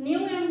become new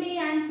MD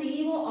and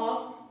CEO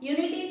of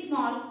Unity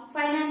Small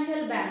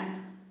Financial Bank?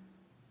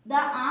 The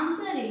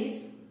answer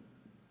is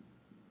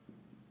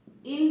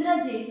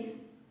Indrajit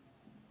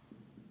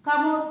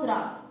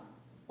Kamotra.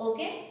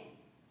 Okay.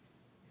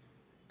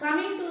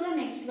 Coming to the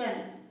next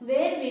one.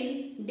 Where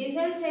will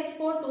Defence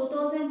Expo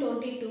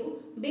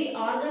 2022 be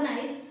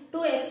organized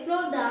to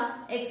explore the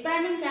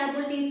expanding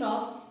capabilities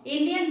of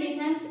Indian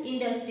defence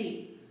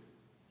industry?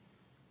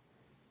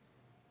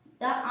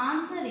 The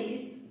answer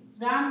is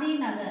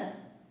Gandhinagar.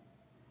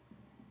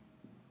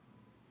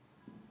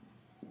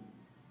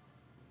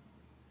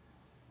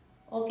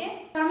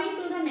 Okay.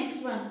 Coming to the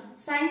next one.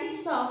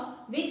 Scientists of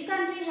which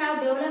country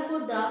have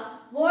developed the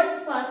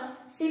world's first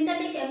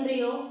synthetic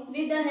embryo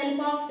with the help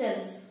of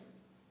cells?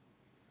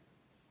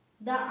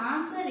 The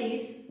answer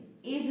is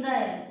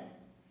Israel.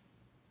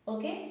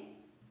 Okay.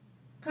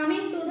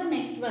 Coming to the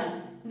next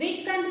one.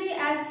 Which country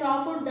has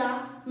topped the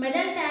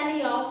medal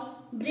tally of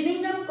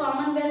Birmingham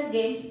Commonwealth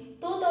Games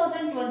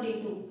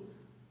 2022?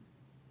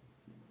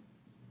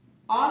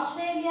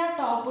 Australia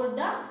topped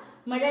the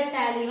medal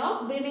tally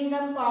of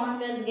Birmingham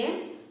Commonwealth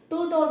Games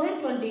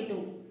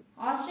 2022.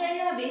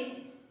 Australia with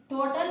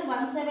total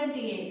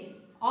 178.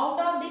 Out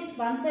of this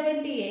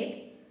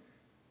 178,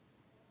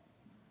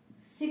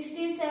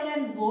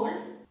 67 gold,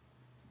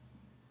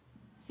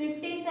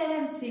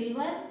 57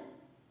 silver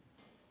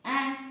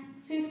and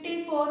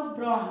 54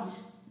 bronze.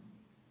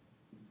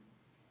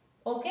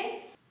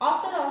 Okay.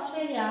 After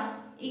Australia,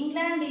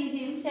 England is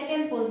in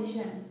second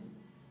position.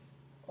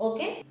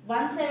 Okay.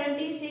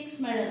 176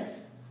 medals.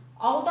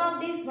 Out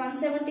of these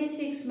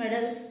 176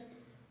 medals,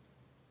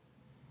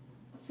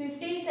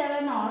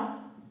 57 are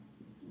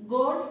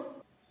gold,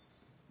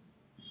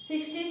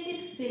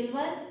 66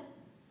 silver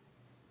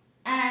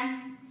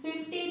and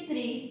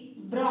 53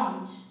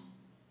 bronze.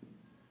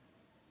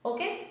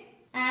 Okay.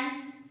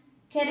 And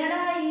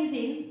Canada is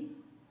in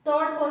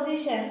third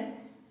position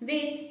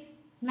with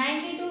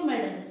 92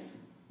 medals.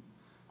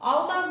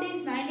 Out of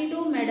these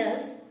 92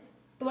 medals,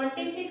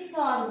 26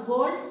 are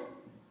gold,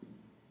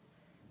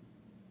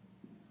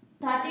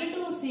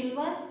 32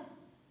 silver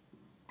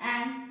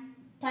and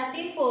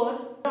 34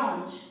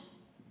 bronze.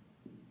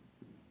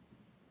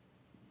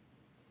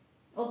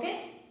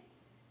 Okay.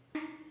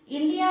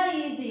 India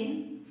is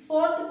in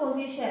fourth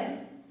position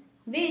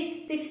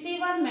with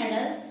 61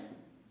 medals.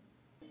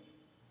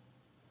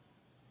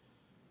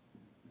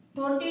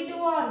 22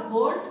 are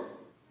gold,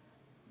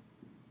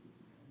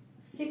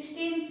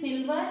 16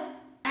 silver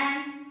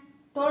and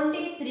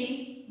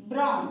 23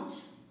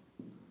 bronze.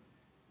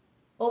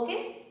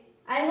 Okay.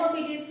 I hope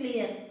it is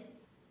clear.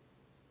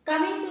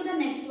 Coming to the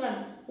next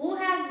one. Who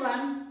has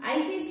won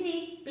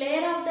ICC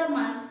Player of the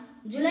Month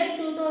July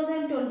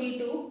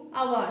 2022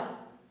 award?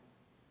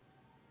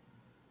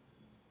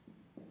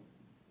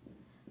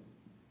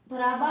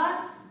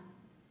 Prabhat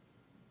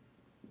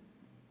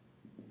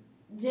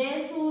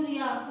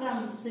Jayasuriya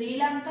from Sri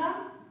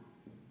Lanka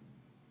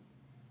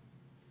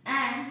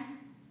and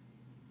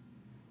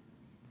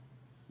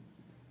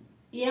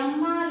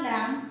Emma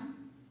Lamb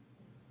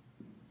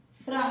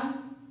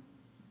from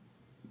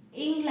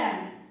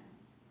England.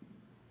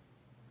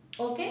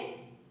 Okay.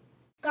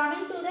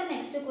 Coming to the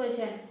next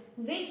question.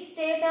 Which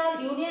state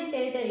or union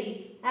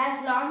territory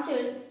has launched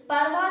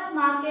Parvas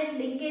Market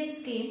Linkage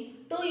Scheme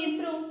to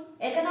improve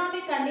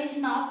economic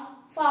condition of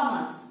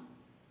farmers?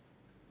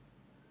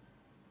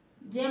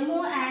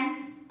 Jammu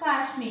and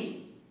Kashmir.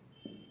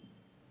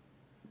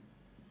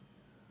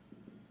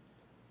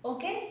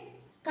 Okay.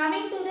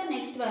 Coming to the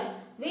next one.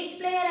 Which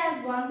player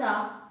has won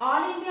the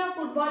All India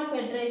Football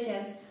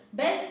Federation's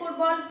Best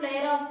Football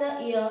Player of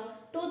the Year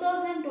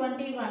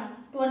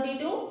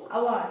 2021-22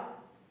 award?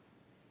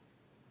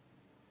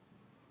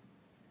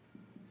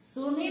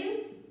 Sunil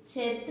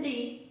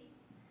Chetri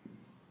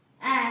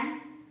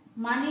and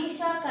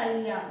Manisha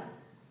Kalyan.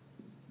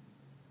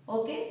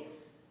 Okay.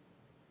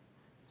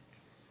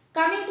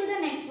 Coming to the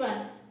next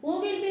one. Who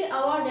will be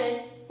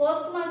awarded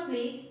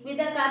posthumously with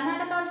the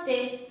Karnataka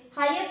State's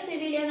highest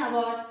civilian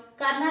award,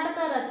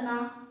 Karnataka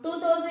Ratna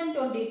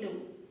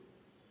 2022?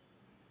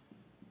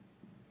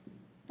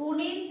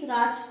 Puneet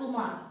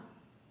Rajkumar.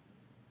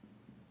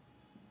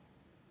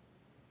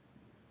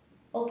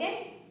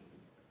 Okay.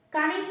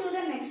 Coming to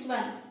the next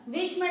one.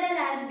 Which medal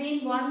has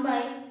been won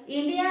by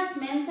India's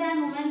men's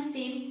and women's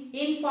team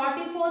in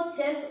 44th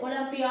Chess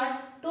Olympiad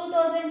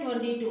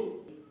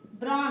 2022?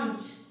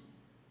 Bronze.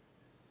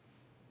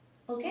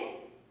 Okay.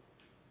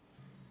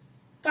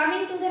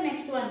 Coming to the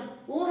next one.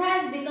 Who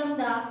has become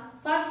the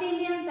first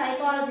Indian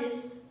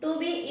psychologist to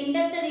be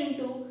inducted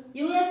into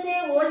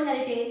USA World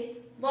Heritage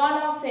Wall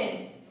of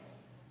Fame?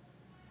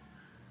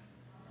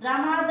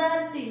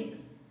 Ramadar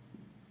Singh.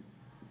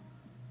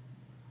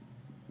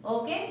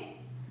 Okay.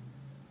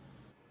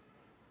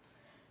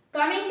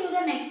 Coming to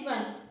the next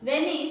one.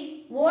 When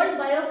is World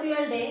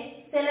Biofuel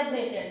Day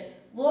celebrated?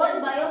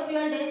 World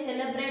Biofuel Day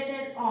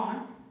celebrated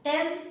on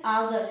 10th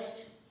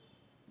August.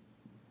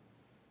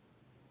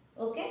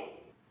 Okay.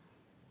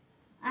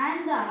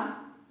 And the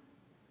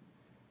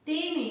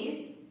theme is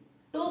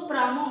to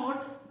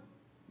promote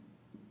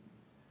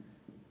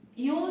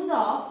use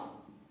of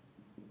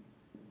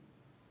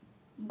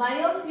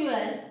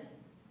biofuel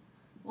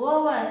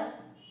over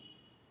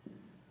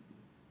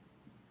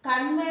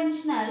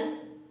conventional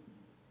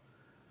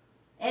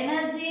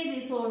energy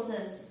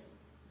resources.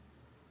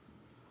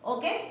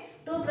 Okay,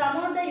 to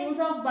promote the use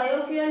of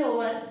biofuel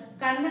over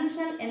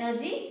conventional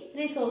energy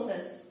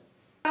resources.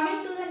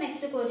 Coming to the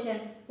next question,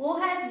 who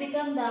has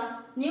become the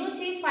new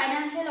Chief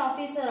Financial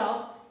Officer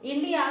of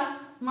India's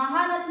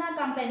Maharatna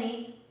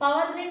Company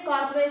Power Grid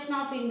Corporation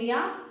of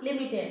India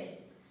Limited?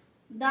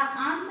 The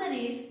answer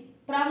is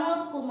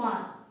Pramod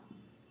Kumar.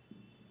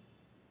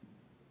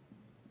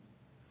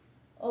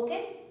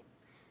 Okay.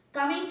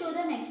 Coming to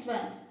the next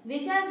one,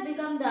 which has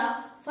become the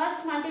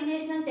first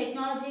multinational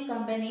technology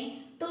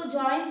company to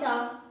join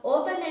the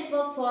Open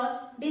Network for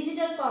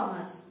Digital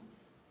Commerce?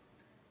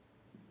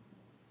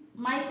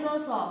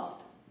 Microsoft.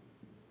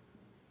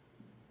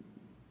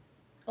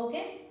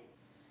 Okay.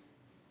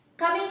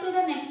 Coming to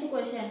the next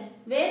question,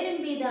 where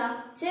will be the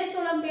Chess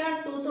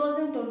Olympiad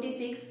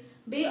 2026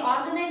 be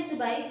organized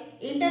by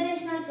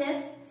International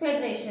Chess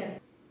Federation?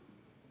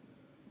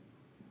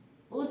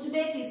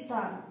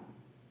 Uzbekistan.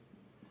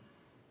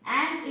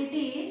 And it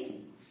is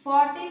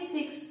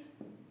 46th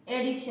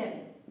edition.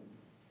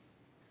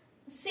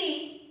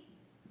 See,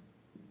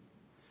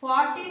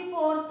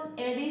 44th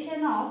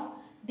edition of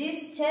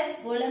this chess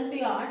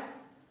Olympiad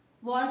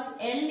was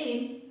held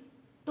in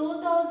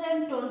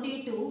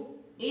 2022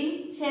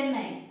 in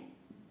Chennai.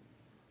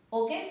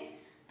 Okay,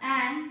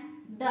 and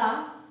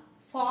the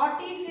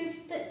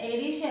 45th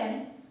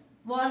edition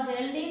was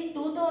held in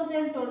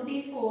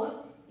 2024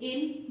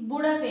 in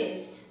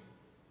Budapest,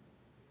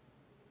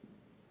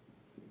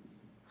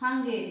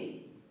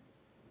 Hungary.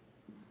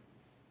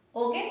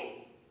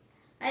 Okay,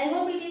 I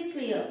hope it is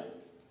clear.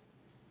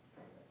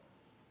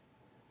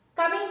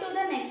 Coming to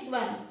the next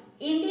one,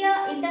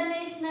 India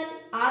International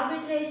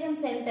Arbitration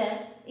Center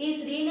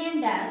is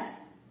renamed as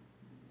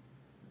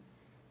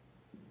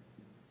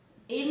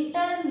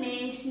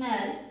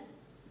International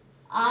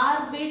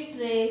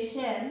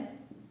Arbitration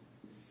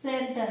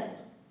Center.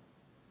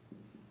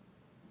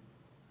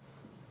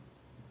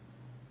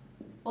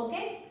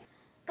 Okay,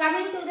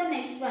 coming to the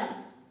next one.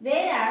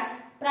 Whereas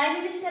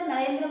Prime Minister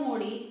Narendra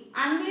Modi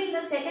unveiled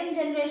the second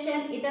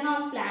generation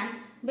ethanol plant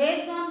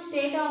based on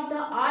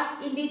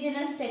state-of-the-art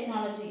indigenous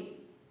technology.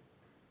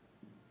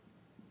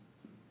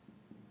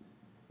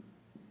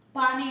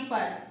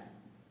 Panipat.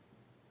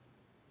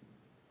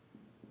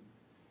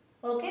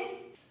 Okay.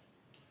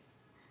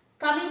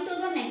 Coming to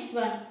the next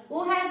one.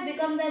 Who has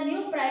become the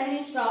new Prime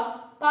Minister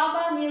of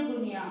Papua New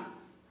Guinea?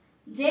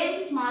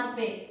 James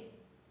Marpe.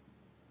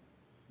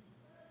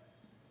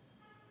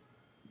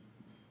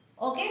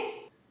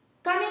 Okay.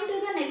 Coming to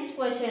the next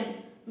question.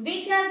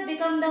 Which has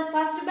become the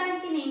first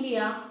bank in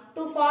India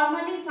to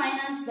formally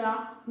finance the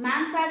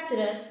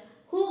manufacturers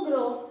who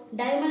grow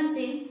diamonds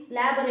in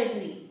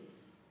laboratory?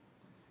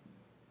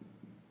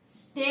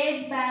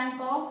 State Bank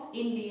of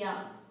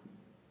India.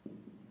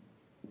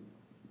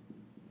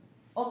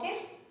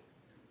 Okay.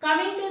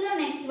 Coming to the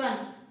next one.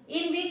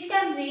 In which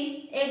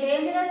country a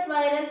dangerous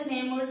virus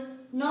named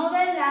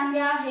Novel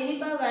Langia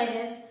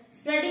henipavirus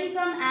spreading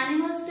from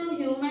animals to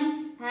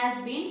humans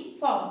has been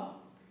found?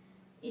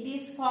 It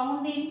is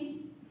found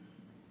in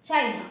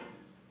China.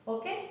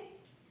 Okay.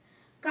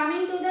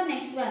 Coming to the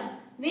next one.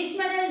 Which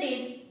medal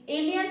did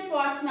Indian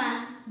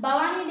sportsman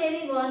Bhavani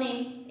Devi won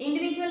in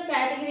individual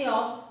category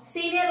of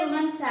senior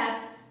women's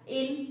SAP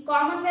in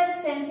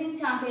Commonwealth Fencing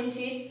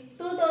Championship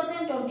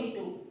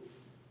 2022?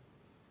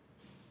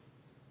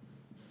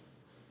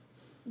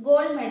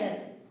 Gold medal.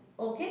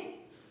 Okay.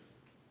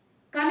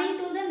 Coming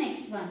to the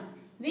next one.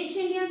 Which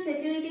Indian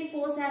security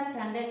force has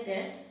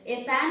conducted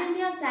a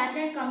pan-India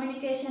satellite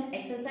communication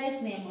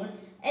exercise named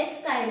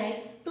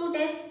X-Skylight to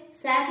test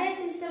satellite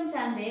systems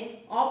and their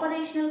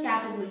operational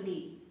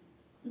capability?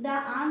 The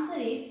answer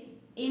is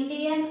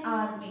Indian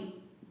Army.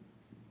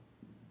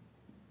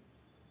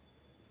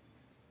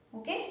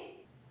 Okay.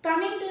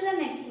 Coming to the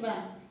next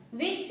one.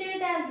 Which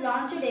state has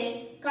launched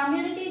a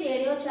community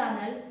radio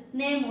channel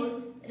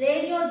named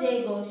Radio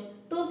Jai Ghosh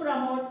to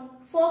promote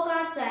folk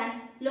arts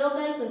and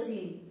local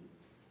cuisine?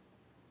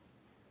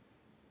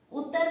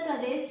 Uttar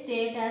Pradesh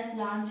state has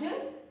launched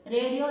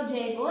Radio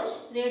Jai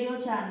Ghosh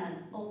radio channel.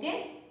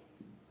 Okay.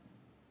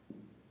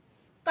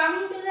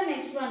 Coming to the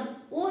next one.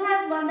 Who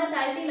has won the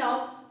title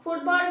of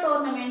football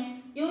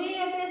tournament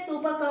UEFA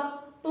Super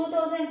Cup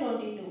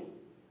 2022?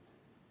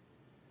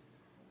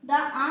 The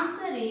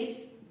answer is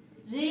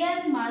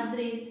Real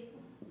Madrid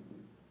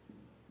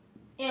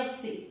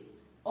FC.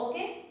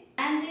 Okay.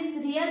 And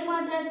this Real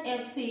Madrid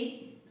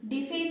FC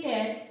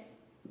defeated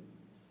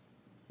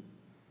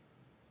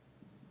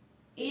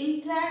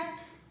Eintracht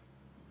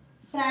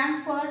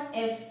Frankfurt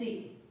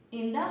FC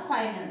in the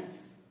finals.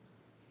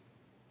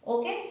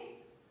 Okay.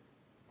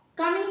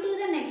 Coming to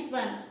the next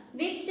one.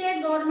 Which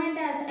state government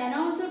has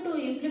announced to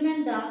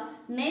implement the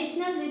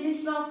National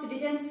Register of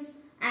Citizens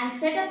and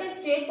set up a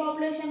state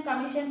population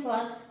commission for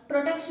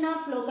protection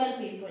of local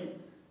people?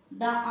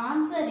 The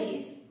answer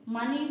is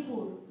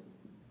Manipur.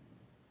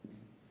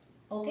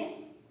 Okay.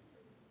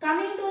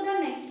 Coming to the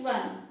next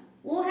one.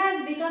 Who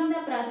has become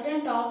the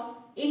president of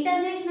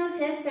International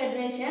Chess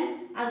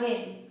Federation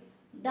again?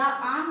 The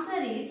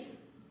answer is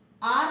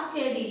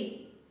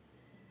Arkady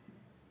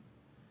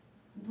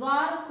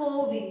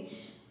Dvorkovich.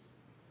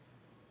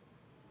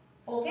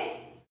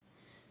 Okay.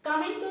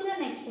 Coming to the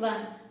next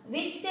one.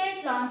 Which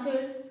state launched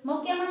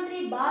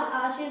Mukhyamantri Bal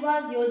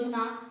Ashirwad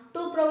Yojana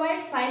to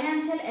provide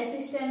financial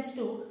assistance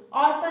to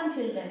orphan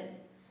children?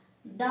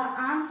 The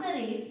answer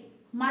is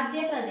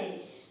Madhya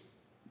Pradesh.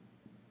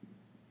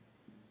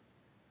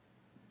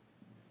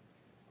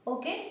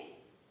 Okay.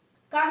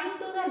 Coming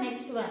to the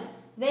next one.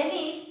 When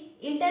is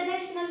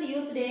International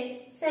Youth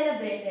Day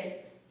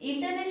celebrated?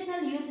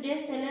 International Youth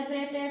Day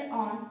celebrated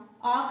on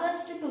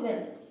August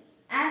 12th,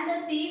 and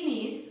the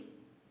theme is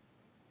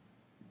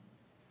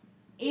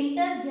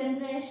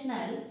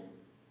Intergenerational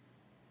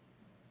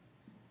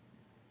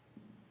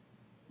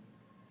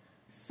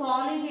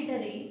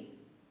Solidarity,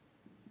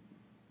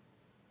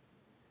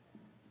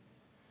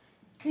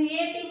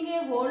 creating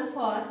a world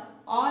for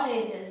all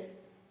ages.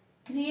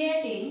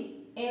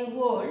 Creating a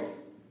world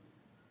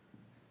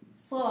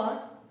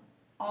for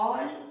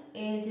all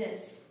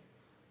ages.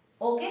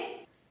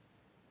 Okay.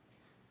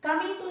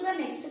 Coming to the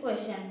next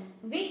question.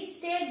 Which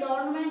state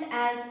government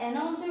has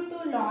announced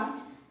to launch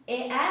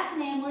a app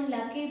named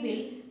Lucky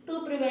Bill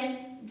to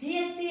prevent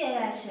GST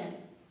evasion?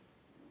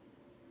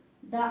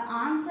 The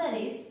answer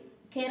is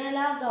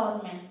Kerala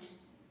government.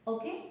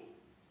 Okay.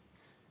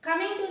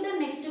 Coming to the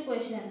next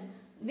question.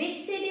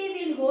 Which city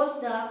will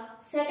host the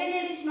second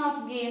edition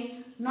of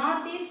game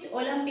Northeast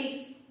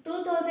Olympics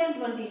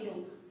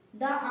 2022?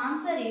 The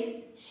answer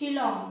is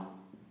Shillong.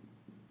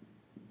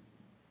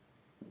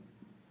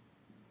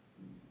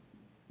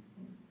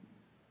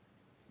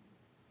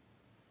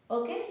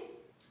 Okay.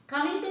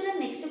 Coming to the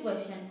next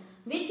question.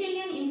 Which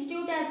Indian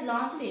institute has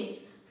launched its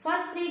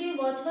first 3D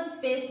virtual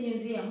space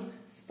museum,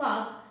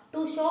 Spark,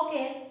 to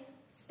showcase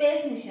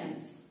space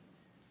missions?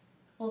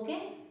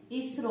 Okay.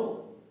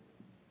 ISRO.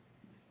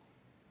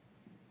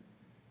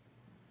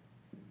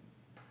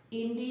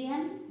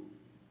 Indian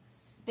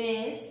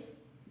Space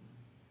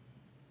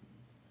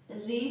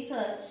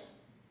Research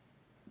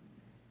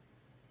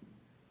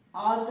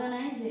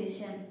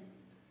Organization.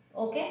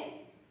 Okay.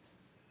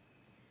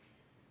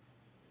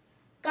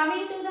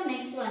 Coming to the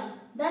next one.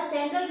 The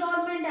central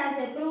government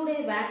has approved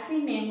a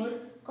vaccine named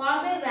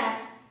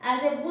Corbevax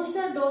as a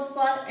booster dose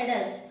for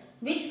adults.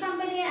 Which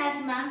company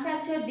has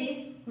manufactured this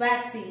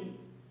vaccine?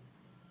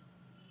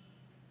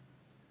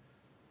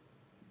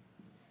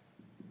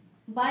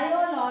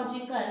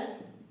 Biological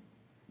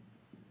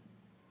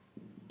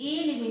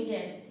E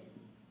Limited.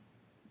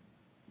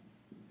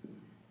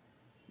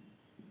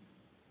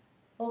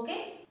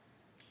 Okay.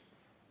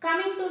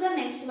 Coming to the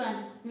next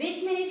one.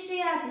 Which ministry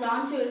has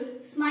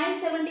launched Smile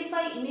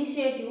 75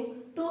 initiative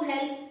to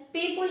help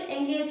people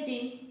engaged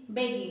in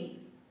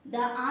begging? The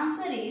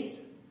answer is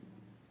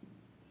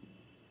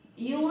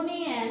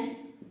Union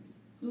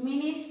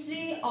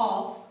Ministry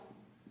of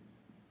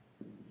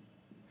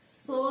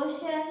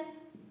Social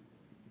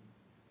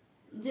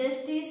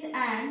Justice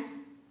and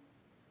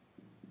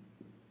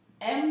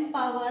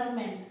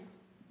Empowerment.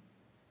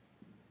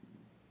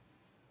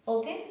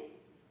 Okay.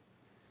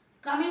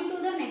 Coming to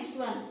the next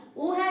one.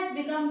 Who has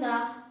become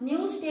the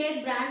new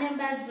state brand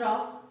ambassador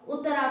of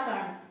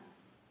Uttarakhand?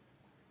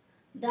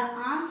 The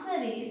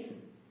answer is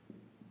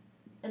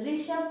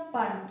Rishabh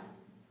Pant.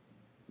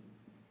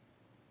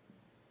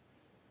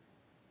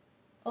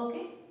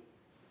 Okay.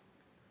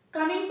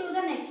 Coming to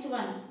the next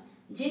one.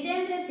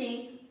 Jitendra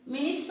Singh,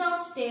 Minister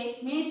of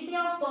State, Ministry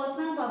of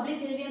Personal Public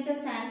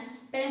Grievances and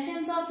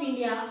Pensions of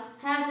India,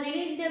 has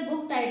released a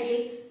book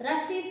titled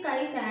Rusty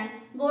Skies and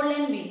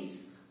Golden Winds.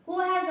 Who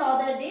has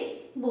authored this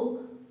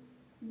book?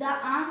 The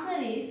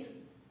answer is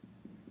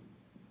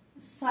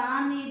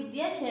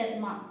Sanidhya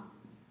Sharma.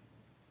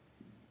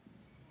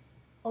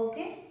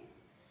 Okay.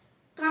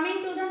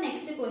 Coming to the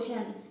next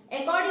question.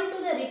 According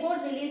to the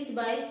report released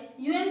by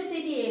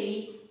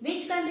UNCTAD,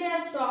 which country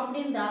has topped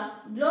in the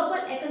global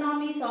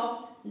economies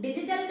of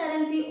digital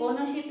currency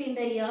ownership in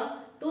the year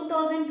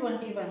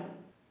 2021?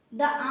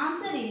 The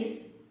answer is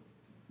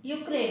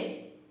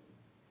Ukraine.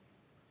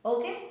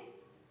 Okay.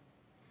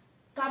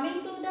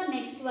 Coming to the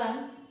next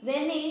one.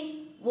 When is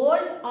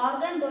World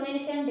Organ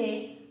Donation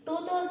Day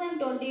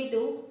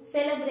 2022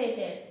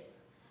 celebrated?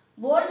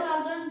 World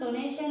Organ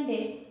Donation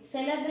Day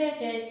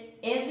celebrated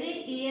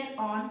every year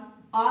on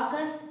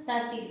August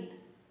 30th.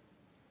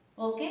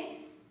 Okay.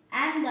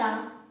 And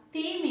the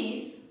theme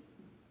is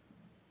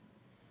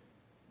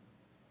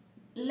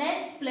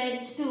Let's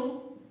pledge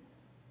to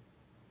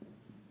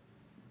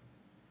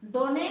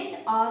donate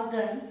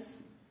organs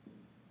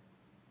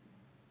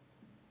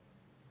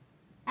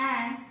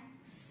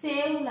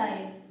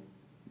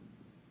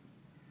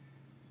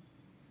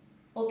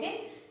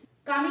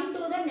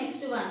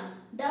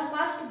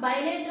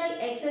bilateral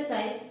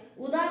exercise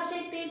Udar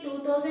Shakti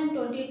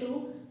 2022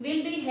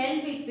 will be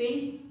held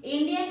between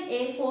Indian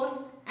Air Force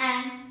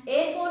and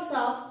Air Force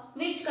of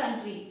which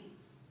country?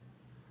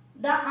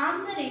 The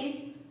answer is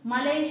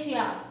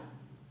Malaysia.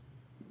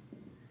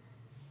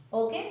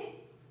 Okay.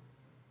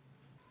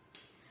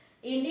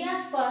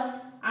 India's first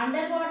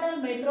underwater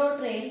metro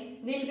train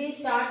will be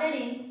started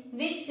in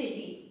which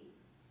city?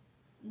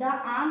 The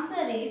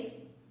answer is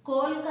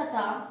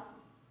Kolkata,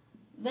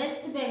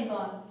 West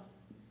Bengal.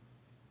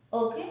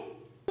 Okay.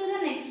 To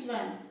the next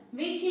one.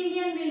 Which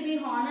Indian will be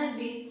honored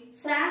with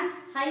France's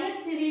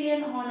highest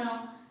civilian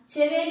honor,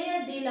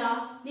 Chevalier de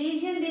la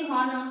Légion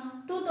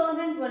d'Honneur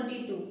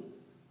 2022?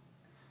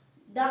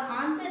 The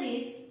answer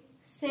is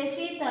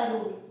Shashi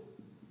Tharoor.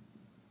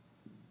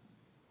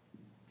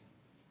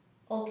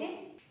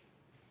 Okay.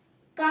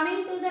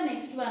 Coming to the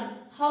next one.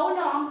 How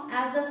long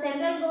has the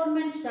central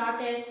government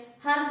started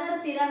Har Ghar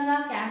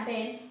Tiranga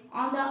campaign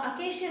on the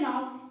occasion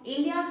of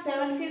India's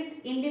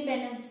 75th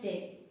Independence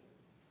Day?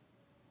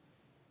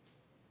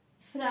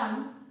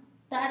 From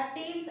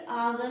 13th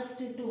August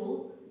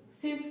to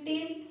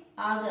 15th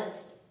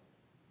August.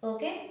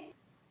 Okay.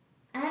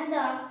 And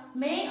the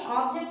main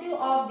objective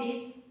of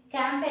this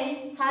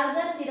campaign Har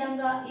Ghar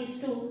Tiranga is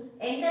to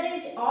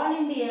encourage all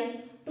Indians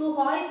to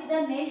hoist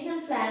the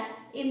national flag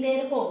in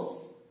their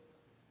homes.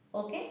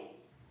 Okay.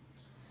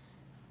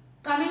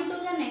 Coming to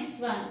the next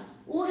one.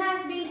 Who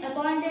has been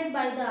appointed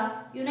by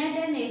the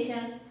United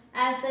Nations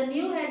as the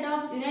new head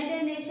of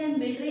United Nations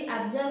Military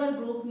Observer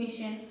Group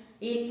mission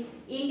in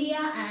India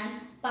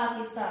and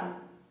Pakistan?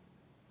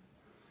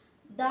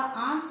 The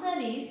answer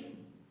is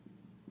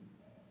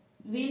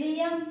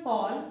William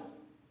Paul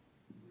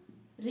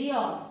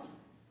Rios.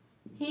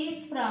 He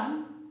is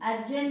from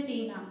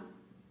Argentina.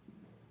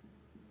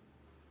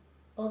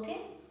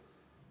 Okay.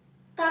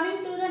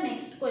 Coming to the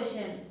next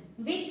question.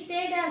 Which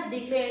state has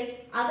declared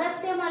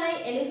Agastya Malai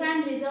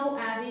Elephant Reserve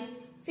as its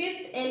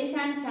 5th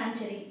elephant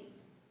sanctuary?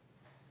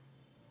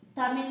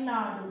 Tamil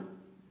Nadu.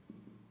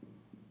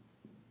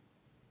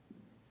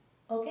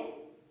 Okay.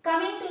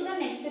 Coming to the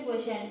next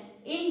question.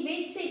 In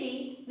which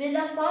city will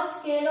the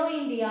first Khelo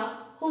India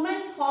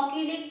Women's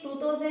Hockey League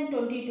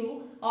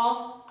 2022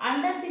 of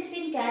Under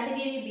 16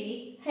 category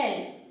be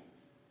held?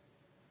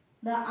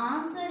 The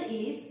answer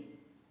is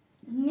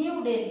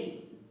New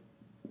Delhi.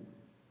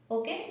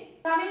 Okay.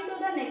 Coming to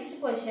the next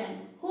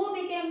question. Who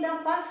became the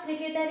first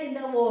cricketer in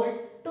the world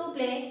to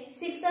play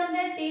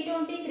 600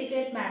 T20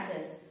 cricket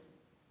matches?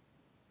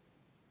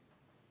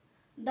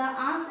 The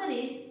answer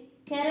is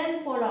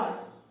Kieran Pollard.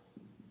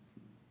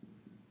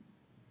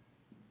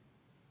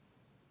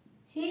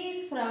 He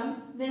is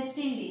from West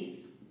Indies.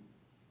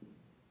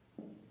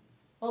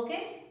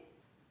 Okay.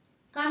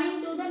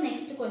 Coming to the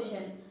next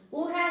question.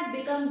 Who has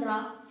become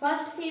the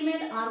first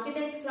female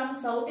architect from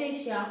South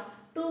Asia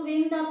to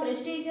win the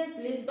prestigious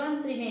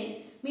Lisbon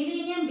Triennial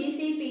Millennium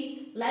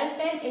BCP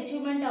Lifetime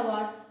Achievement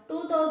Award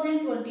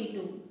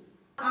 2022?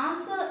 The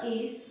answer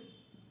is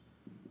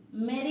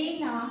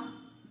Marina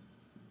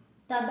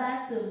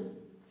Tabassum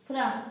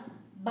from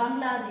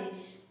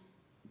Bangladesh.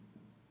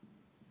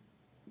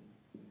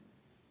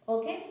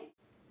 Okay.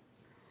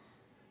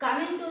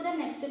 Coming to the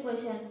next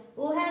question.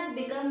 Who has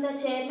become the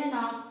chairman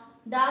of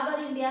Dabur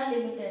India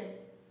Limited?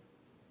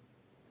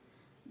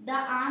 The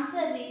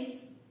answer is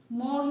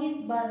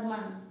Mohit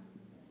Burman.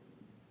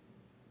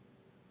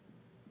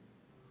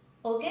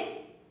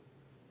 Okay.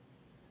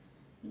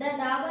 The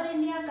Dabur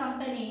India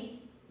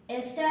company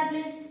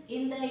established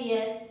in the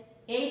year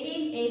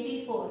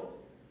 1884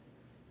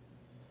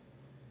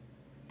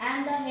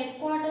 and the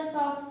headquarters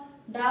of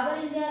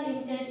Dabur India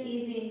Limited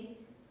is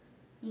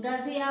in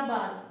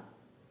Ghaziabad.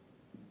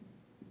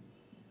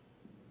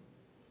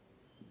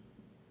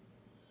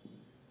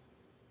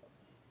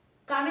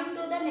 Coming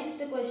to the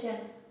next question.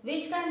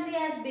 Which country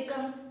has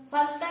become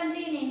first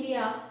country in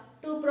India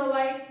to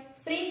provide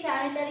free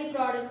sanitary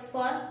products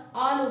for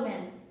all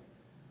women?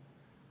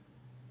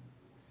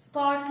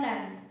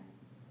 Scotland.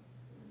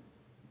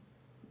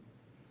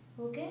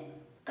 Okay.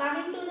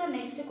 Coming to the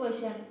next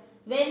question.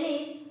 When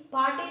is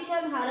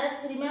Partition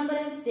Horrors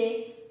Remembrance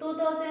Day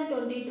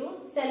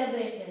 2022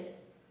 celebrated?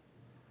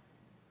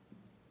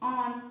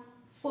 On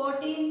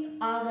 14th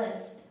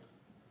August.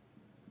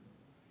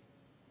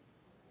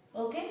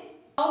 Okay.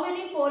 How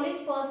many police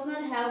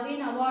personnel have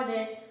been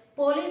awarded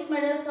police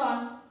medals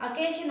on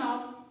occasion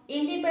of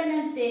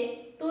Independence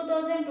Day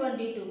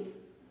 2022?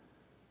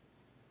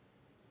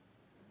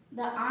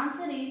 The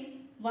answer is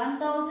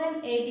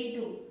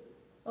 1082.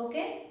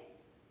 Okay.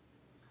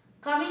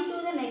 Coming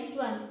to the next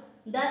one.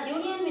 The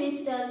Union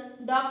Minister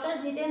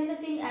Dr. Jitendra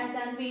Singh has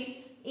unveiled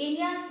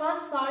India's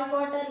first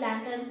saltwater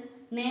lantern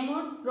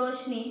named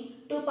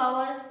Roshni to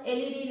power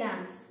LED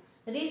lamps.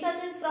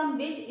 Researchers from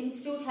which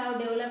institute have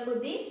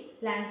developed this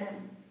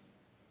lantern?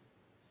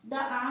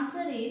 The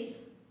answer is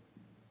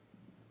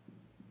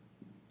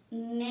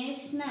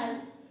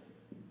National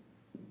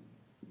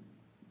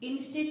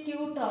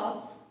Institute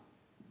of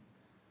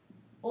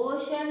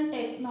Ocean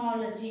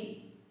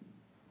Technology.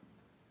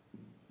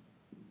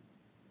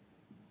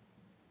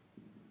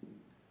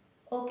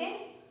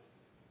 Okay.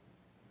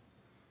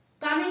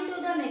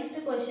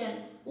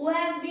 question. Who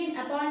has been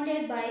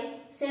appointed by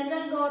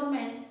central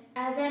government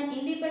as an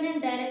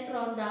independent director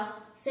on the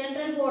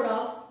Central Board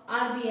of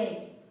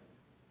RBI?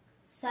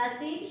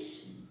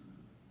 Satish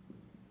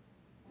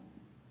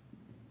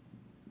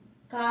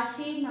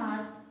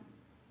Kashinath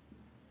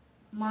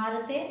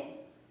Marthe,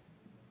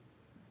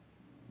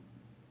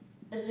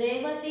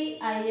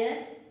 Revati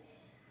Iyer,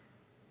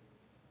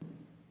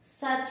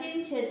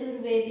 Sachin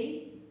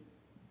Chaturvedi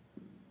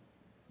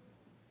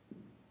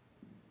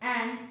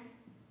and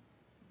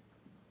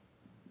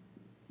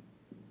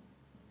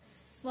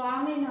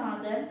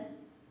Swaminathan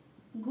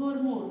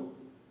Gurmur.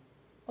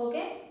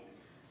 Okay.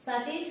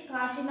 Satish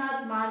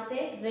Kashinath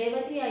Marthe,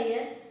 Revati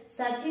Iyer,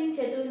 Sachin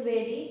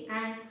Chaturvedi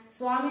and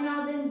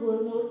Swaminathan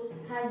Gurmur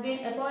has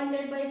been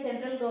appointed by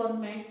central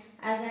government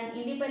as an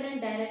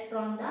independent director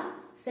on the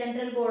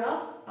Central Board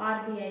of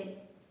RBI.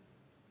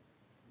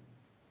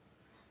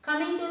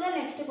 Coming to the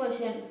next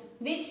question.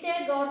 Which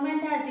state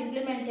government has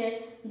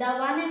implemented the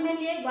 1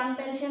 MLA 1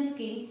 pension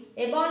scheme,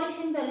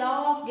 abolishing the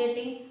law of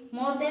getting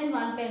more than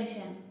one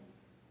pension?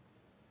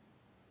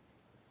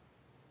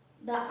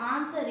 The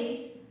answer is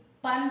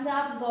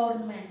Punjab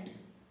government.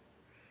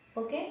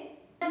 Okay.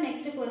 The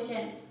next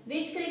question.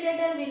 Which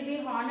cricketer will be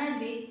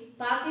honoured with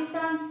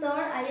Pakistan's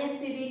third highest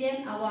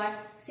civilian award,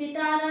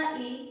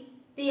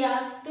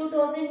 Sitara-e-Tiaz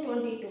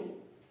 2022?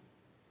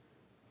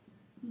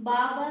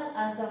 Babar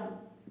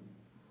Azam.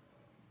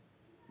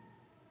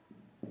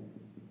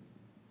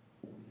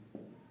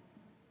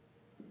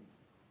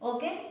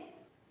 Okay.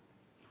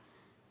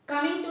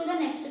 Coming to the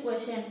next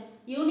question.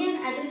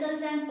 Union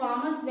Agriculture and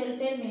Farmers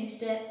Welfare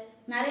Minister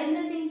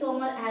Narendra Singh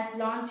Tomar has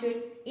launched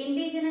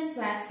indigenous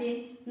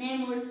vaccine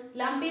named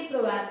Lumpy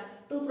Provac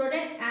to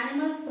protect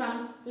animals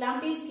from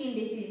lumpy skin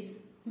disease.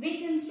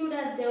 Which institute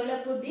has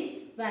developed this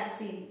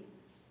vaccine?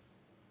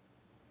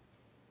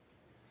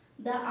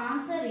 The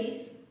answer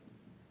is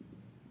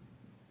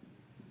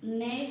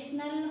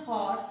National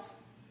Horse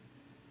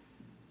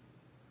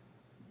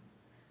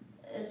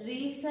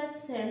Research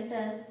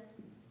Center,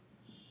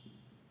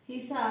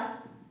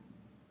 Hisar,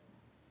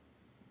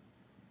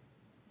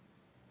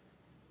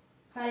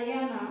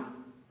 Haryana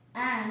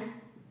and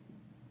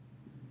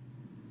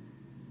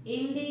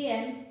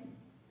Indian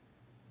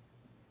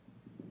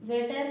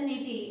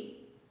Veterinary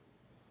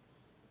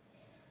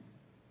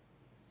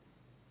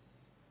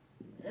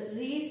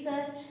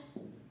Research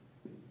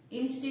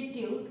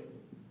Institute,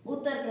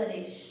 Uttar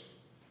Pradesh.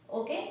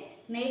 Okay,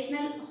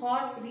 National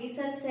Horse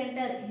Research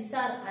Center,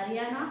 Hisar,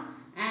 Haryana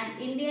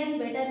and Indian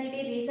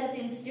Veterinary Research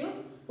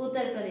Institute,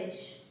 Uttar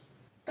Pradesh.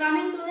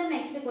 Coming to the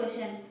next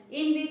question.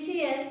 In which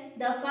year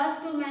the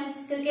first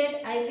women's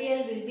cricket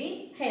IPL will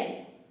be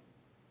held?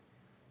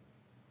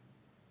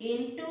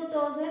 In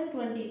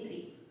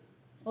 2023.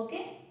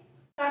 Okay.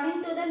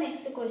 Coming to the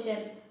next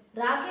question.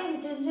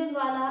 Rakesh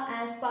Jhunjhunwala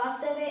has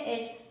passed away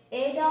at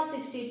age of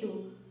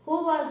 62.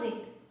 Who was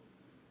it?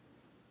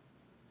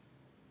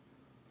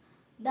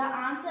 The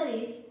answer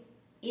is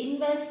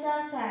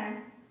investors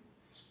and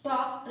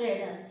stock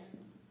traders.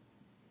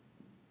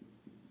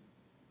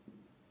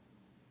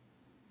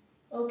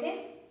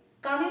 Okay.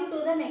 Coming to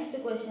the next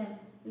question.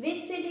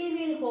 Which city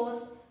will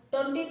host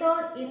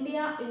 23rd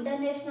India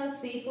International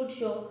Seafood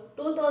Show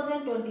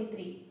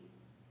 2023?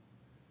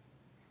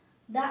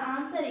 The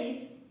answer is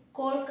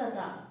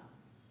Kolkata.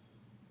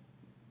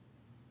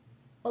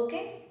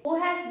 Okay. Who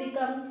has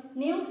become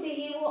new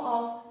CEO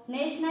of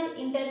National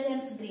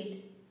Intelligence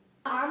Grid?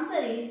 The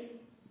answer is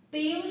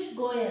Piyush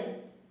Goyal.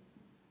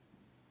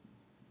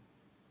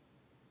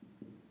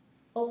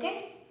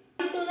 Okay.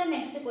 Coming to the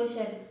next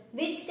question.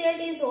 Which state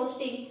is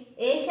hosting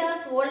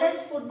Asia's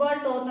oldest football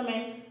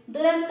tournament,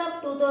 Durand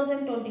Cup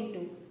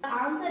 2022? The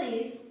answer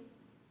is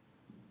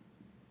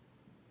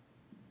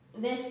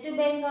West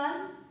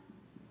Bengal,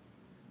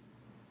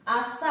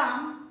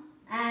 Assam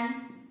and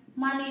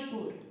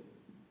Manipur.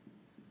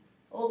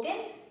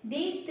 Okay,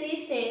 these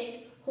three states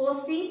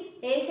hosting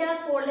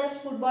Asia's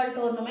oldest football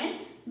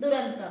tournament,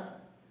 Durand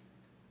Cup.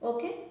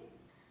 Okay.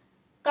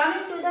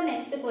 Coming to the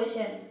next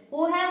question.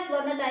 Who has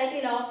won the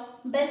title of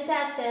Best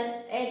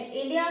Actor at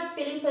India's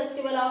Film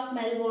Festival of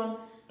Melbourne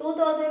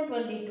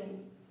 2022?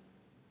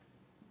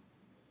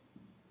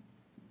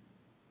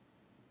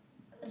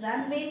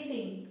 Ranveer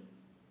Singh.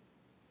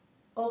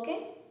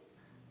 Okay.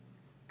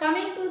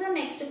 Coming to the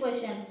next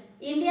question.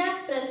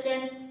 India's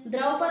President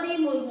Draupadi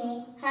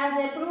Murmu has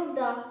approved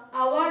the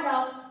award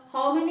of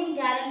how many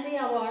gallantry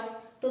awards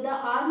to the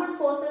Armed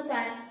Forces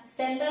and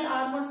Central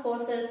Armed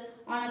Forces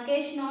on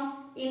occasion of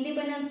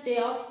Independence Day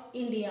of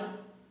India?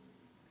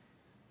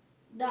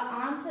 The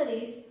answer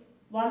is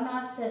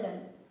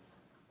 107.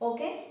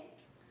 Okay.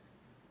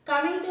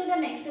 Coming to the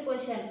next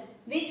question.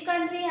 Which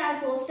country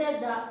has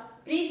hosted the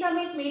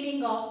pre-summit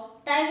meeting of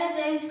Tiger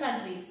Range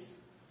countries?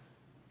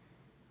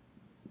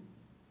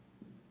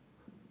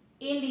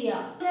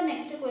 India. The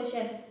next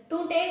question.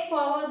 To take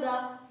forward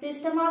the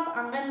system of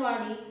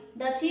Anganwadi,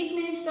 the Chief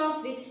Minister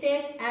of which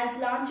state has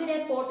launched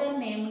a portal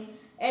named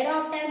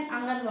Adopt an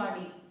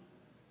Anganwadi?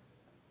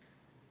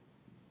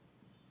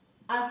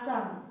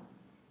 Assam.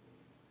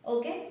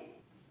 Okay.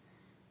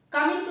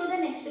 Coming to the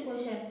next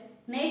question.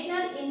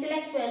 National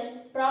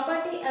Intellectual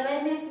Property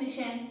Awareness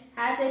Mission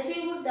has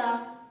achieved the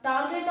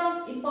target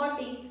of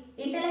imparting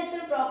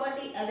intellectual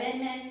property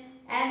awareness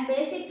and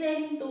basic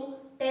training to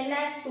 10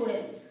 lakh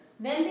students.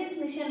 When this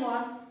mission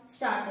was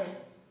started?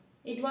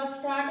 It was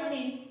started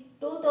in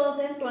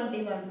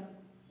 2021.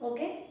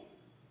 Okay.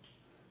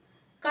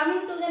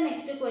 Coming to the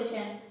next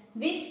question.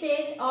 Which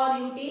state or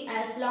UT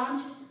has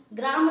launched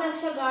Gram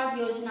Raksha Guard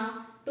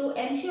Yojana to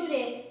ensure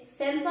a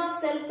sense of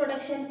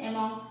self-protection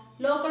among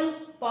local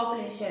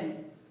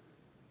population?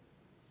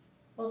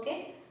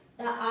 Okay.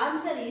 The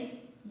answer is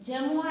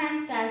Jammu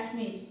and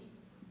Kashmir.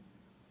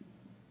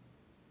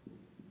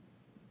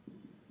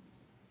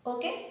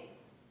 Okay.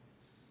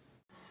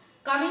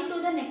 Coming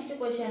to the next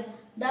question.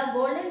 The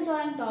golden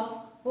joint of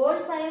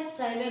world's highest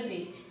railway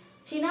bridge.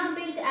 Chenab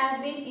Bridge has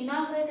been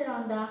inaugurated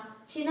on the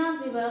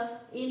Chenab River.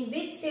 In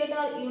which state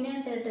or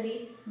union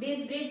territory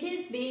this bridge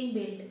is being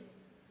built?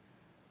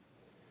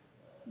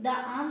 The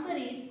answer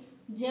is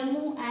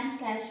Jammu and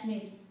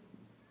Kashmir.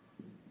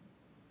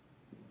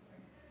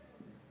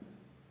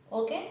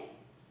 Okay.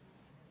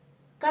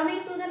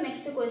 Coming to the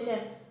next question.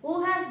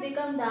 Who has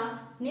become the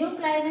new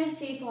climate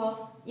chief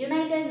of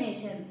United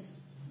Nations?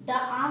 The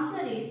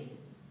answer is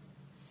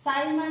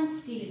Simon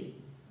Steele.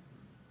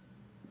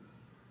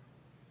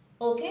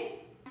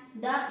 Okay.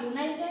 The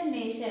United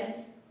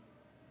Nations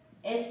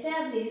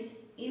established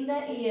in the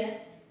year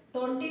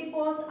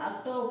 24th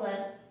October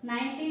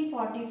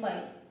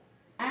 1945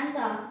 and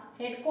the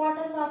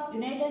headquarters of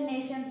United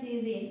Nations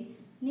is in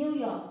New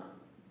York.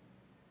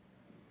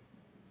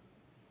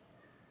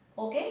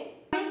 Okay.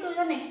 Coming to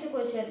the next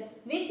question.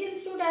 Which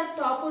institute has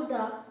topped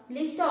the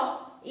list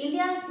of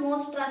India's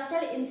most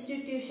trusted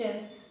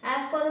institutions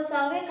as per the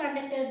survey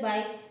conducted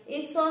by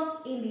Ipsos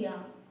India?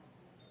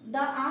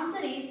 The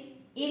answer is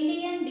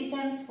Indian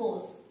Defence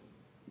Force.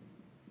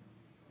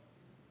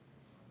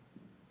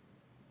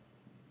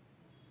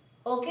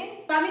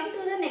 Okay. Coming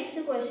to the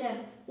next question.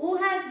 Who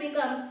has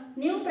become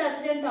new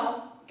president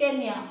of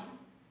Kenya?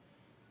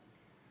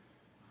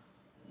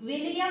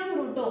 William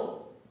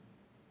Ruto.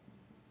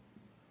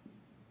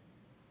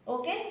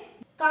 Okay.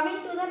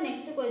 Coming to the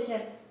next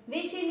question.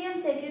 Which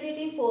Indian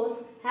security force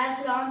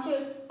has launched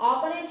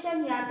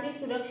Operation Yatri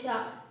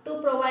Suraksha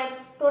to provide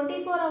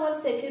 24-hour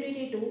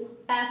security to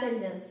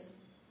passengers?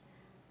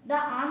 The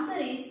answer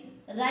is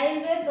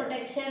Railway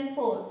Protection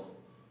Force.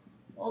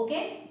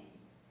 Okay.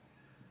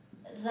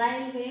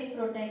 Railway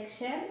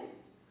Protection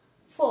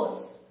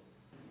Force.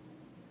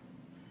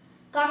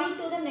 Coming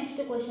to the next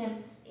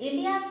question.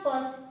 India's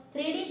first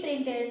 3D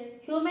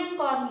printed human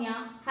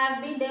cornea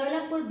has been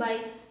developed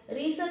by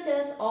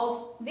researchers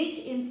of which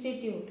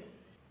institute?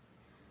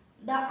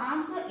 The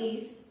answer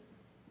is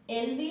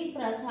L.V.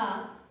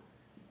 Prasad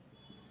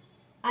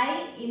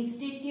Eye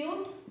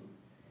Institute,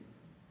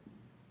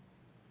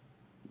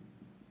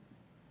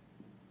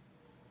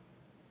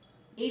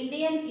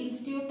 Indian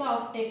Institute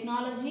of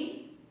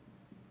Technology,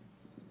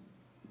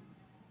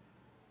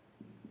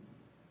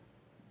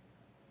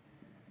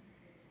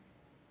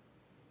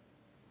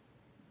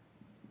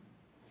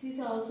 this is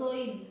also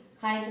in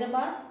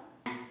Hyderabad,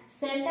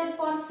 Center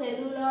for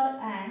Cellular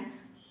and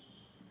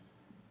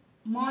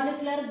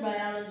Molecular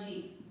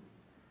Biology.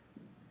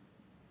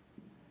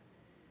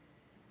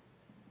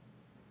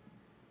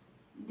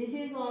 This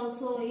is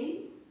also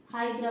in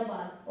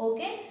Hyderabad.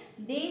 Okay.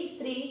 These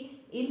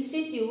three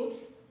institutes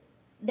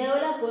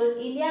developed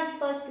India's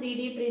first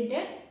 3D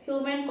printed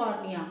human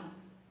cornea.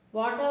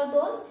 What are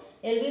those?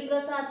 L.V.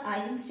 Prasad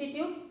Eye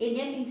Institute,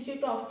 Indian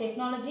Institute of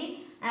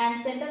Technology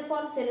and Center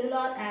for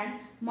Cellular and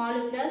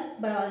Molecular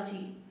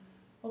Biology.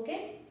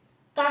 Okay.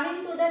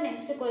 Coming to the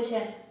next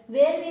question.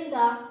 Where will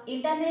the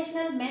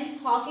International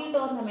Men's Hockey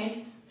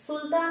Tournament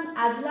Sultan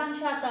Ajlan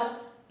Shah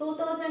Cup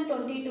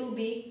 2022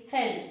 be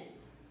held?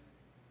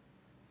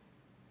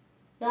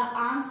 The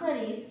answer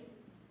is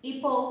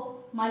Ipoh,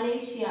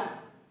 Malaysia.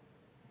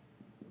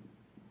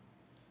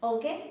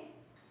 Okay.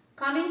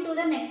 Coming to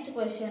the next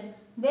question.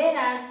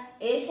 Whereas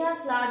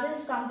Asia's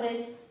largest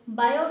compressed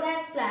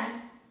biogas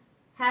plant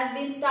has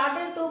been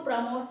started to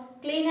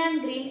promote clean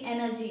and green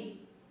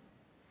energy.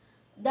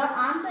 The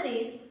answer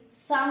is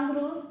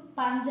Sangrur,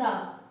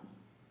 Punjab.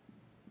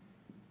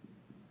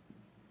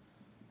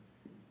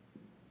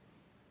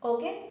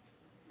 Okay.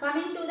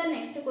 Coming to the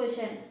next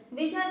question.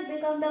 Which has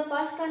become the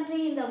first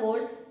country in the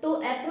world to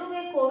approve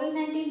a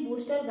COVID-19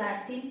 booster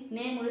vaccine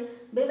named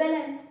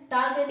bivalent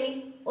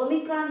targeting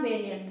Omicron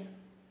variant?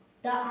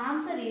 The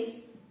answer is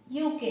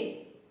UK.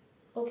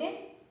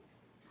 Okay.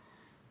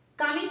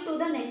 Coming to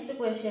the next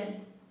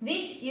question.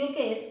 Which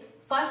UK's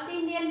first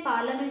Indian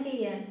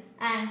parliamentarian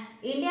and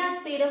India's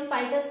freedom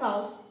fighters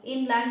house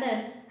in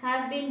London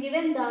has been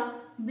given the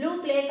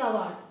Blue Plaque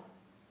Award?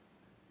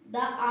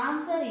 The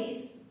answer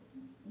is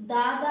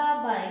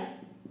Dadabhai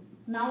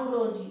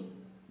Nauroji.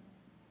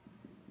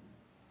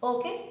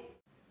 Okay.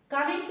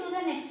 Coming to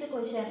the next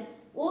question.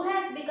 Who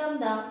has become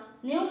the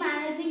new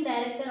managing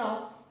director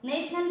of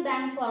National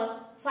Bank for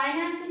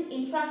Financing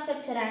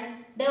Infrastructure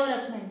and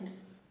Development?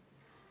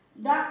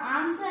 The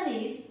answer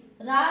is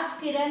Raj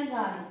Kiran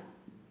Rai.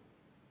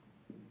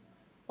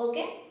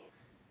 Okay.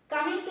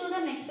 Coming to the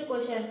next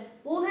question.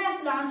 Who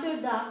has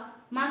launched the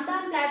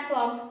Manthan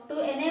platform to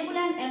enable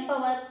and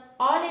empower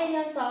all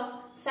areas of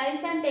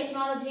science and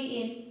technology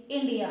in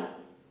India?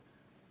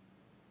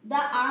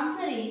 The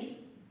answer is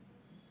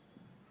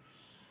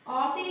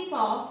Office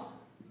of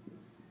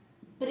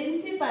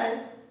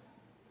Principal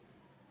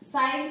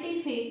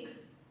Scientific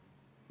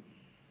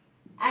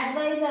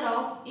Advisor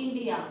of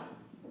India.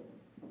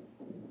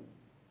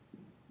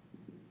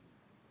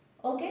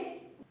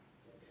 Okay.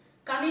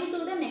 Coming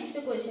to the next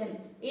question.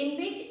 In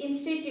which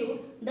institute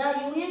the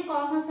Union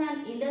Commerce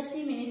and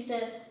Industry Minister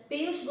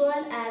Piyush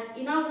Goyal has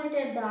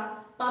inaugurated the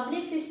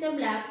Public System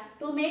Lab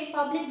to make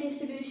public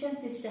distribution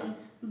system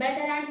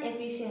better and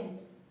efficient?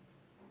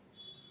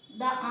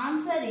 The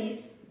answer is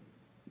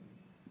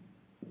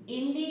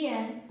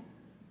Indian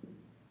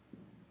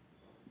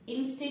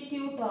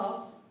Institute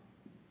of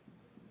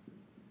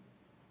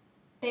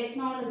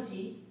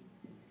Technology,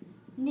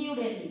 New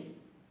Delhi.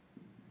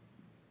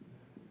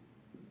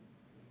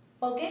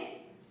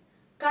 Okay.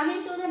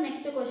 Coming to the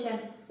next question.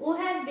 Who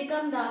has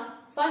become the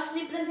first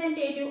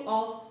representative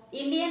of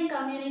Indian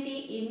community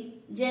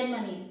in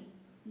Germany?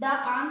 The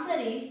answer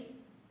is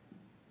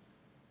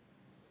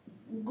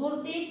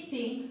Gurdeep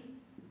Singh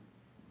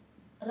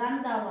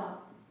Randhawa.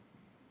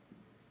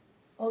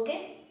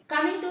 Okay.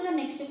 Coming to the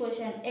next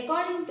question.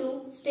 According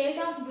to State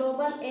of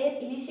Global Air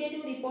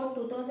Initiative Report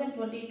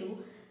 2022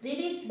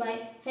 released by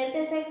Health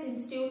Effects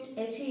Institute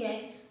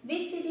HEI,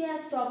 which city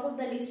has topped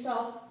the list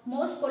of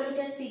most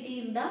polluted city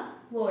in the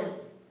world?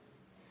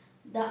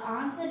 The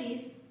answer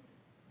is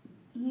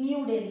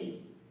New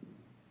Delhi.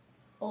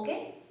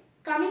 Okay.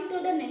 Coming to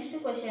the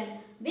next question.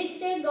 Which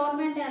state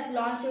government has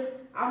launched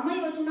Amma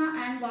Yojana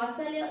and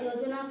Vatsalya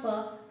Yojana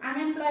for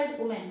unemployed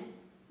women?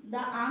 The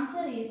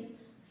answer is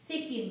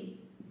Sikkim.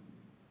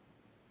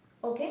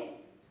 Okay.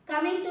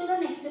 Coming to the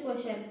next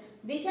question.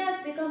 Which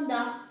has become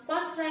the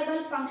first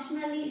tribal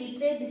functionally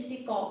literate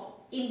district of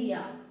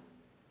India?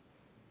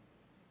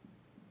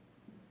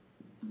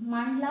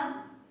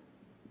 Mandla,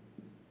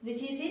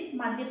 which is in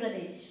Madhya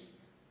Pradesh.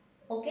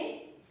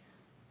 Okay.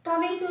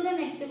 Coming to the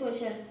next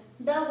question.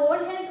 The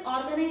World Health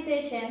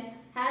Organization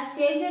has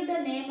changed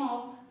the name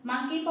of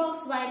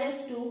monkeypox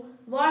virus to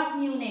what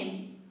new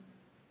name?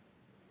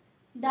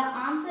 The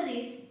answer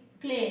is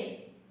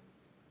clade.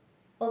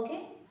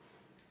 Okay.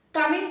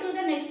 Coming to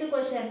the next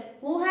question.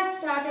 Who has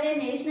started a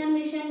national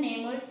mission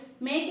named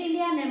Make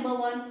India Number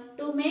One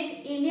to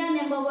make India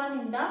number one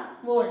in the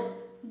world?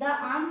 The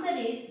answer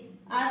is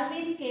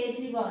Arvind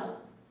Kejriwal.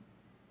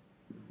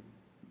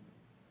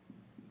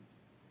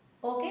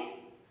 Okay.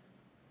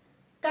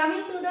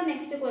 Coming to the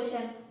next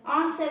question.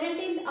 On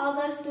 17th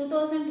August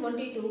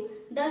 2022,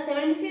 the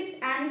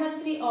 75th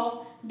anniversary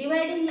of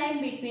dividing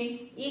line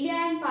between India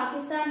and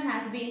Pakistan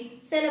has been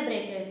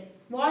celebrated.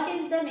 What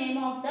is the name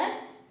of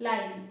that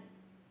line?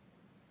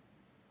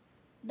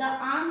 The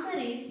answer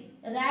is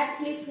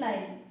Radcliffe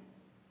Line.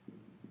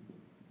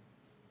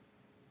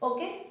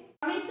 Okay.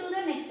 Coming to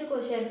the next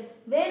question.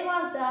 Where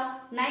was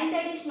the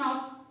 9th edition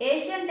of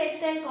Asian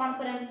Textile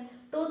Conference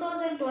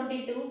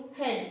 2022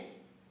 held?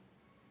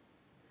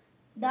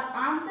 The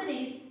answer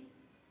is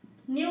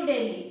New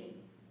Delhi.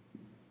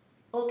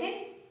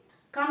 Okay.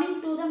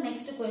 Coming to the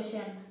next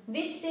question.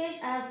 Which state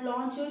has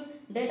launched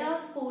Data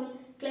School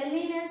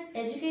Cleanliness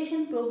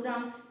Education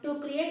Program to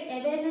create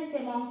awareness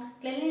among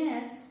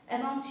cleanliness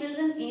among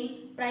children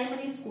in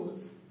primary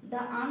schools?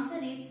 The answer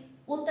is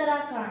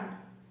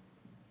Uttarakhand.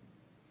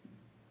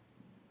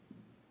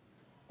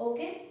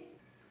 Okay.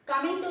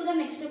 Coming to the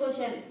next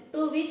question.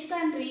 To which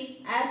country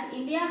has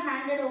India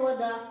handed over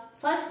the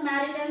first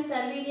maritime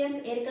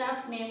surveillance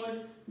aircraft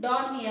named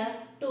Dornier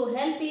to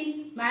help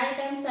in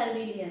maritime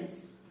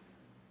surveillance?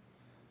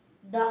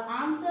 The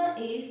answer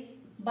is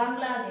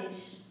Bangladesh.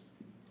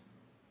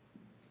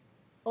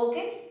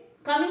 Okay.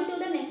 Coming to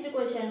the next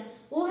question.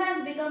 Who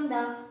has become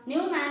the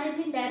new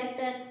managing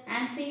director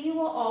and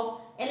CEO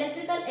of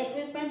electrical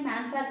equipment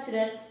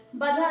manufacturer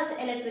Bajaj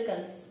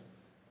Electricals?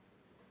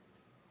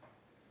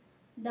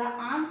 The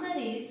answer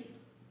is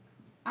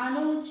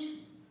Anuj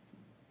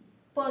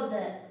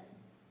Poddar.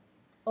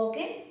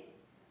 Okay.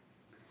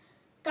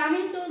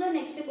 Coming to the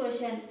next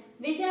question.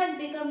 Which has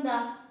become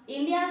the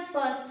India's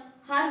first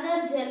Har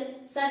Ghar Jal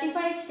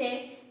certified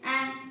state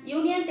and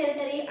union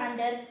territory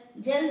under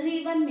Jal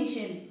Jeevan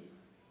Mission?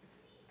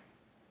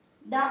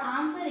 The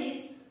answer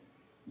is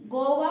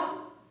Goa,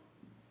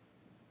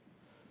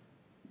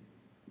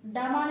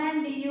 Daman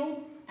and Diu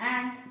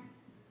and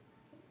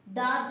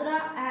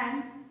Dadra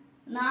and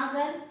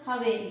Nagar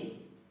Haveli.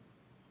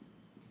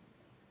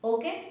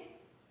 Okay.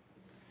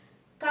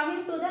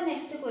 Coming to the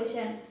next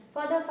question.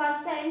 For the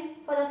first time,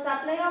 for the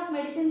supply of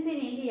medicines in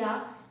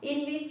India,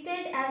 in which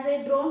state as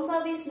a drone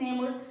service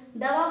named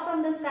Dawa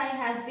from the Sky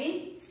has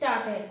been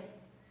started?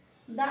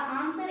 The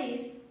answer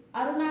is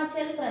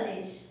Arunachal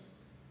Pradesh.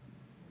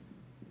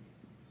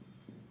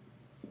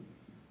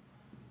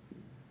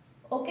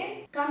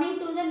 Okay. Coming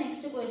to the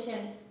next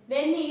question.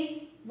 When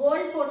is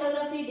World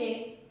Photography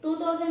Day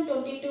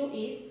 2022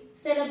 is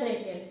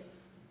celebrated?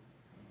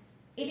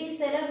 It is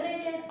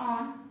celebrated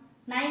on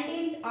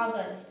 19th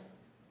August.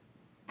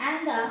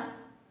 And the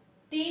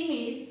theme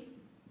is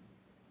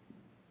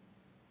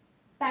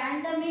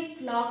pandemic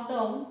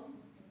lockdown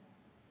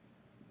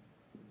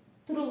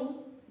through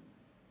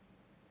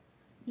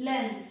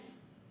lens.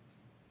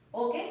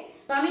 Okay.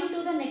 Coming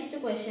to the next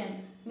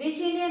question. Which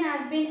Indian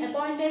has been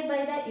appointed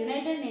by the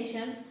United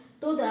Nations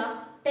to the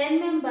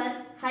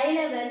 10-member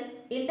high-level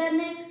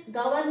Internet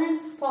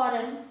Governance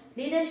Forum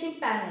Leadership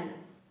Panel?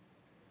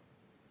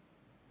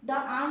 The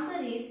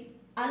answer is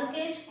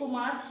Alkesh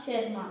Kumar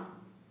Sharma.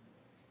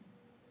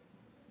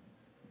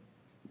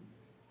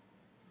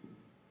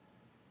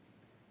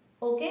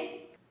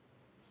 Okay.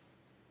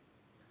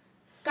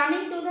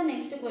 Coming to the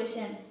next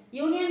question.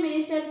 Union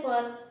Minister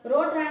for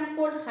Road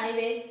Transport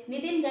Highways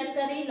Nitin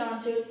Gadkari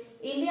launched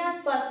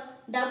India's first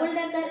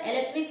double-decker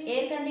electric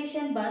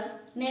air-conditioned bus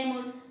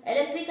named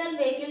Electrical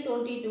Vehicle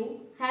 22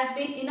 has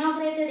been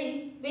inaugurated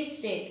in which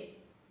state?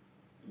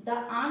 The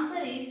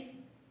answer is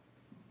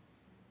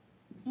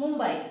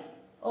Mumbai.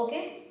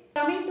 Okay.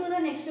 Coming to the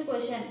next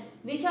question.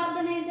 Which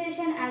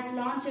organization has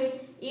launched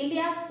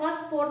India's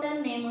first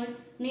portal named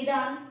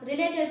Nidan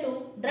related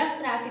to drug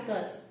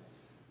traffickers?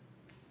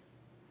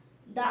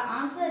 The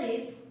answer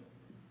is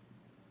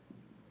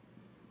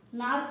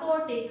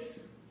Narcotics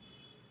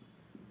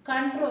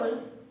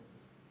Control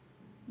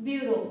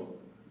Bureau,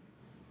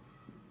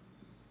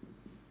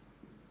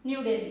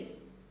 New Delhi.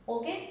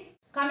 Okay.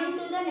 Coming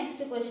to the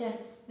next question.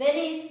 When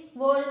is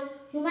World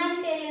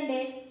Humanitarian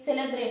Day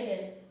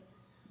celebrated?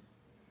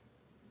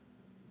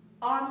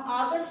 On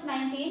August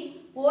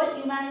 19,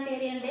 World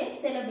Humanitarian Day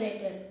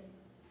celebrated.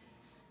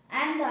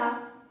 And the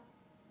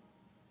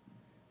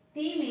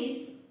theme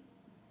is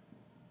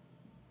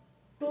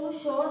to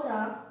show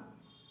the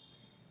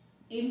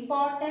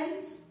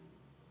importance,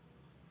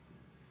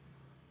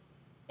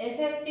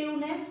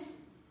 effectiveness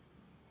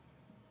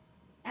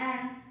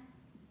and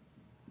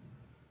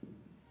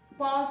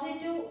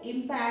positive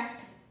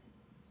impact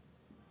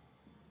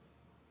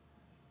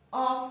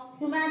of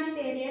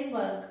humanitarian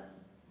work.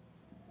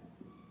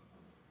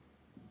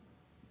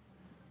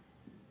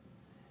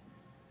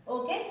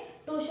 Okay,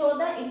 to show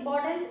the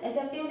importance,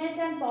 effectiveness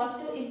and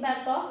positive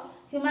impact of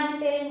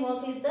humanitarian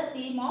work is the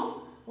theme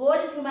of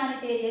World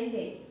Humanitarian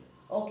Day.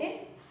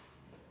 Okay.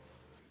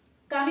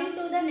 Coming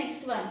to the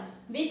next one.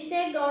 Which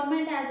state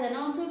government has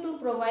announced to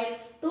provide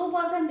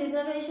 2%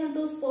 reservation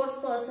to sports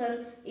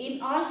person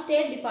in all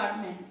state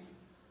departments?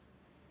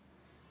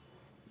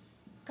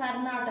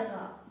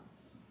 Karnataka.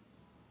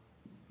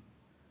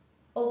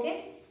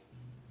 Okay.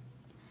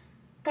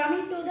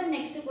 Coming to the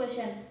next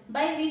question.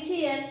 By which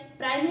year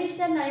Prime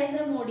Minister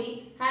Narendra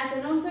Modi has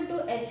announced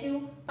to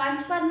achieve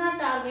Panchparna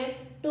target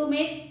to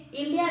make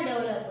India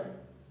developed?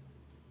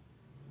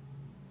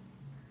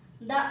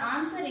 The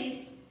answer is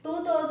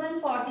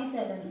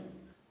 2047.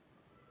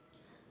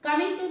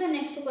 Coming to the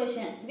next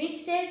question. Which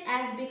state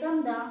has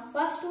become the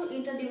first to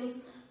introduce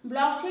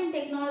blockchain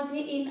technology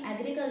in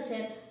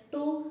agriculture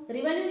to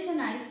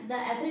revolutionize the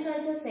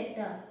agriculture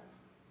sector?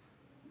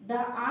 The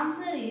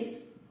answer is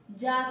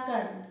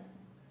Jharkhand.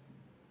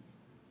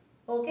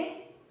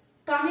 Okay.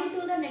 Coming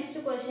to the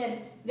next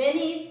question. When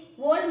is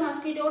World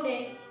Mosquito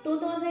Day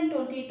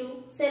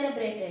 2022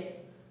 celebrated?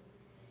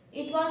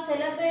 It was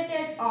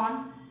celebrated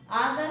on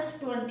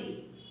August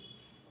 20.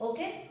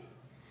 Okay.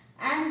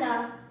 And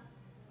the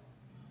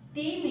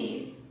theme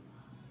is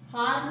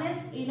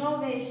harness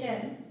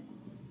innovation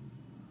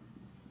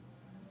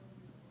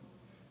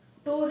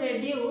to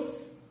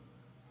reduce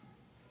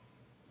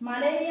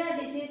malaria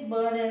disease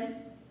burden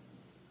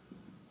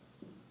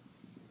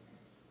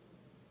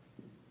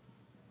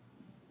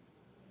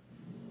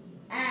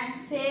and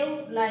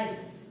save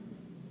lives.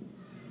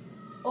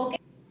 Okay.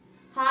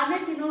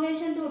 Harness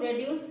innovation to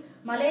reduce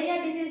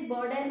malaria disease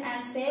burden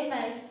and save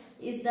lives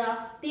is the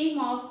theme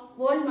of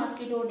World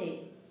Mosquito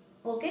Day.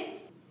 Okay.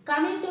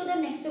 Coming to the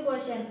next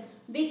question.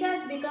 Which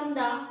has become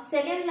the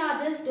second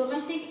largest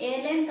domestic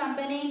airline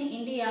company in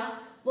India,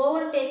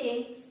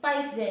 overtaking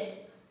SpiceJet?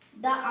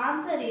 The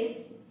answer is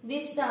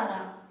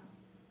Vistara.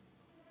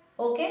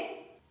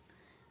 Okay.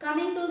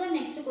 Coming to the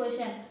next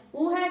question.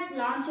 Who has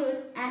launched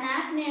an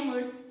app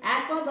named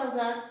Aqua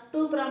Bazaar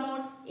to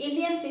promote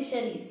Indian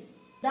fisheries?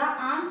 The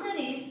answer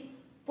is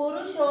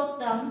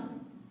Purushottam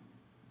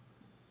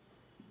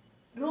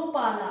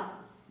Rupala.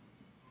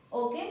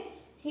 Okay.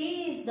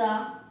 He is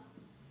the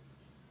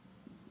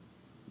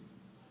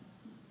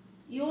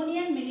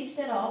Union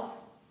Minister of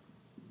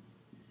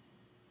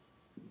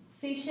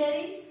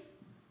Fisheries,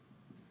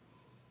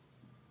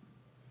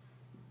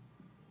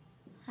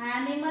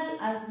 Animal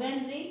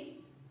Husbandry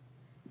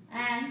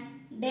and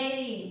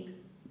Dairying.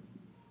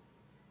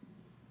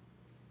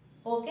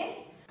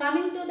 Okay.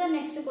 Coming to the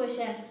next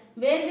question.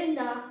 Where will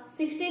the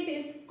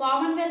 65th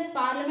Commonwealth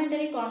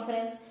Parliamentary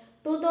Conference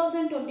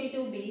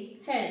 2022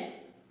 be held?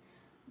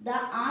 The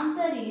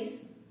answer is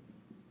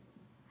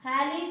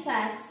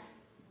Halifax,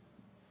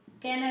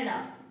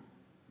 Canada.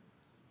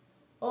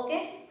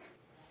 Okay.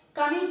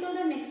 Coming to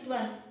the next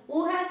one.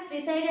 Who has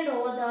presided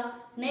over the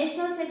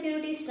National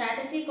Security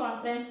Strategy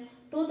Conference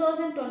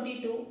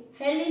 2022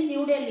 held in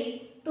New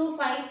Delhi to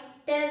fight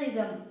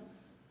terrorism?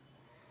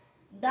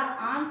 The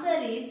answer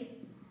is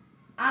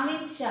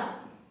Amit Shah.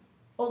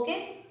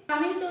 Okay.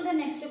 Coming to the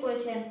next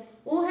question.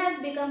 Who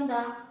has become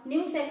the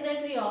new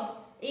Secretary of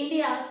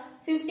India's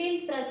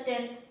 15th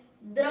President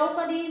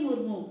Draupadi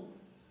Murmu?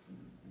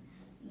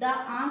 The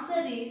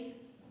answer is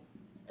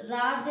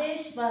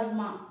Rajesh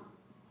Verma.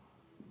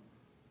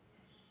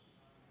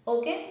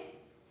 Okay.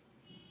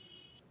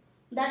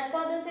 That's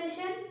for the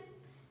session.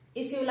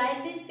 If you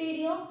like this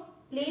video,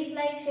 please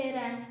like, share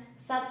and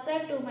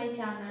subscribe to my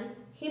channel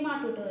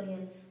Hima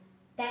Tutorials.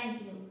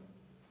 Thank you.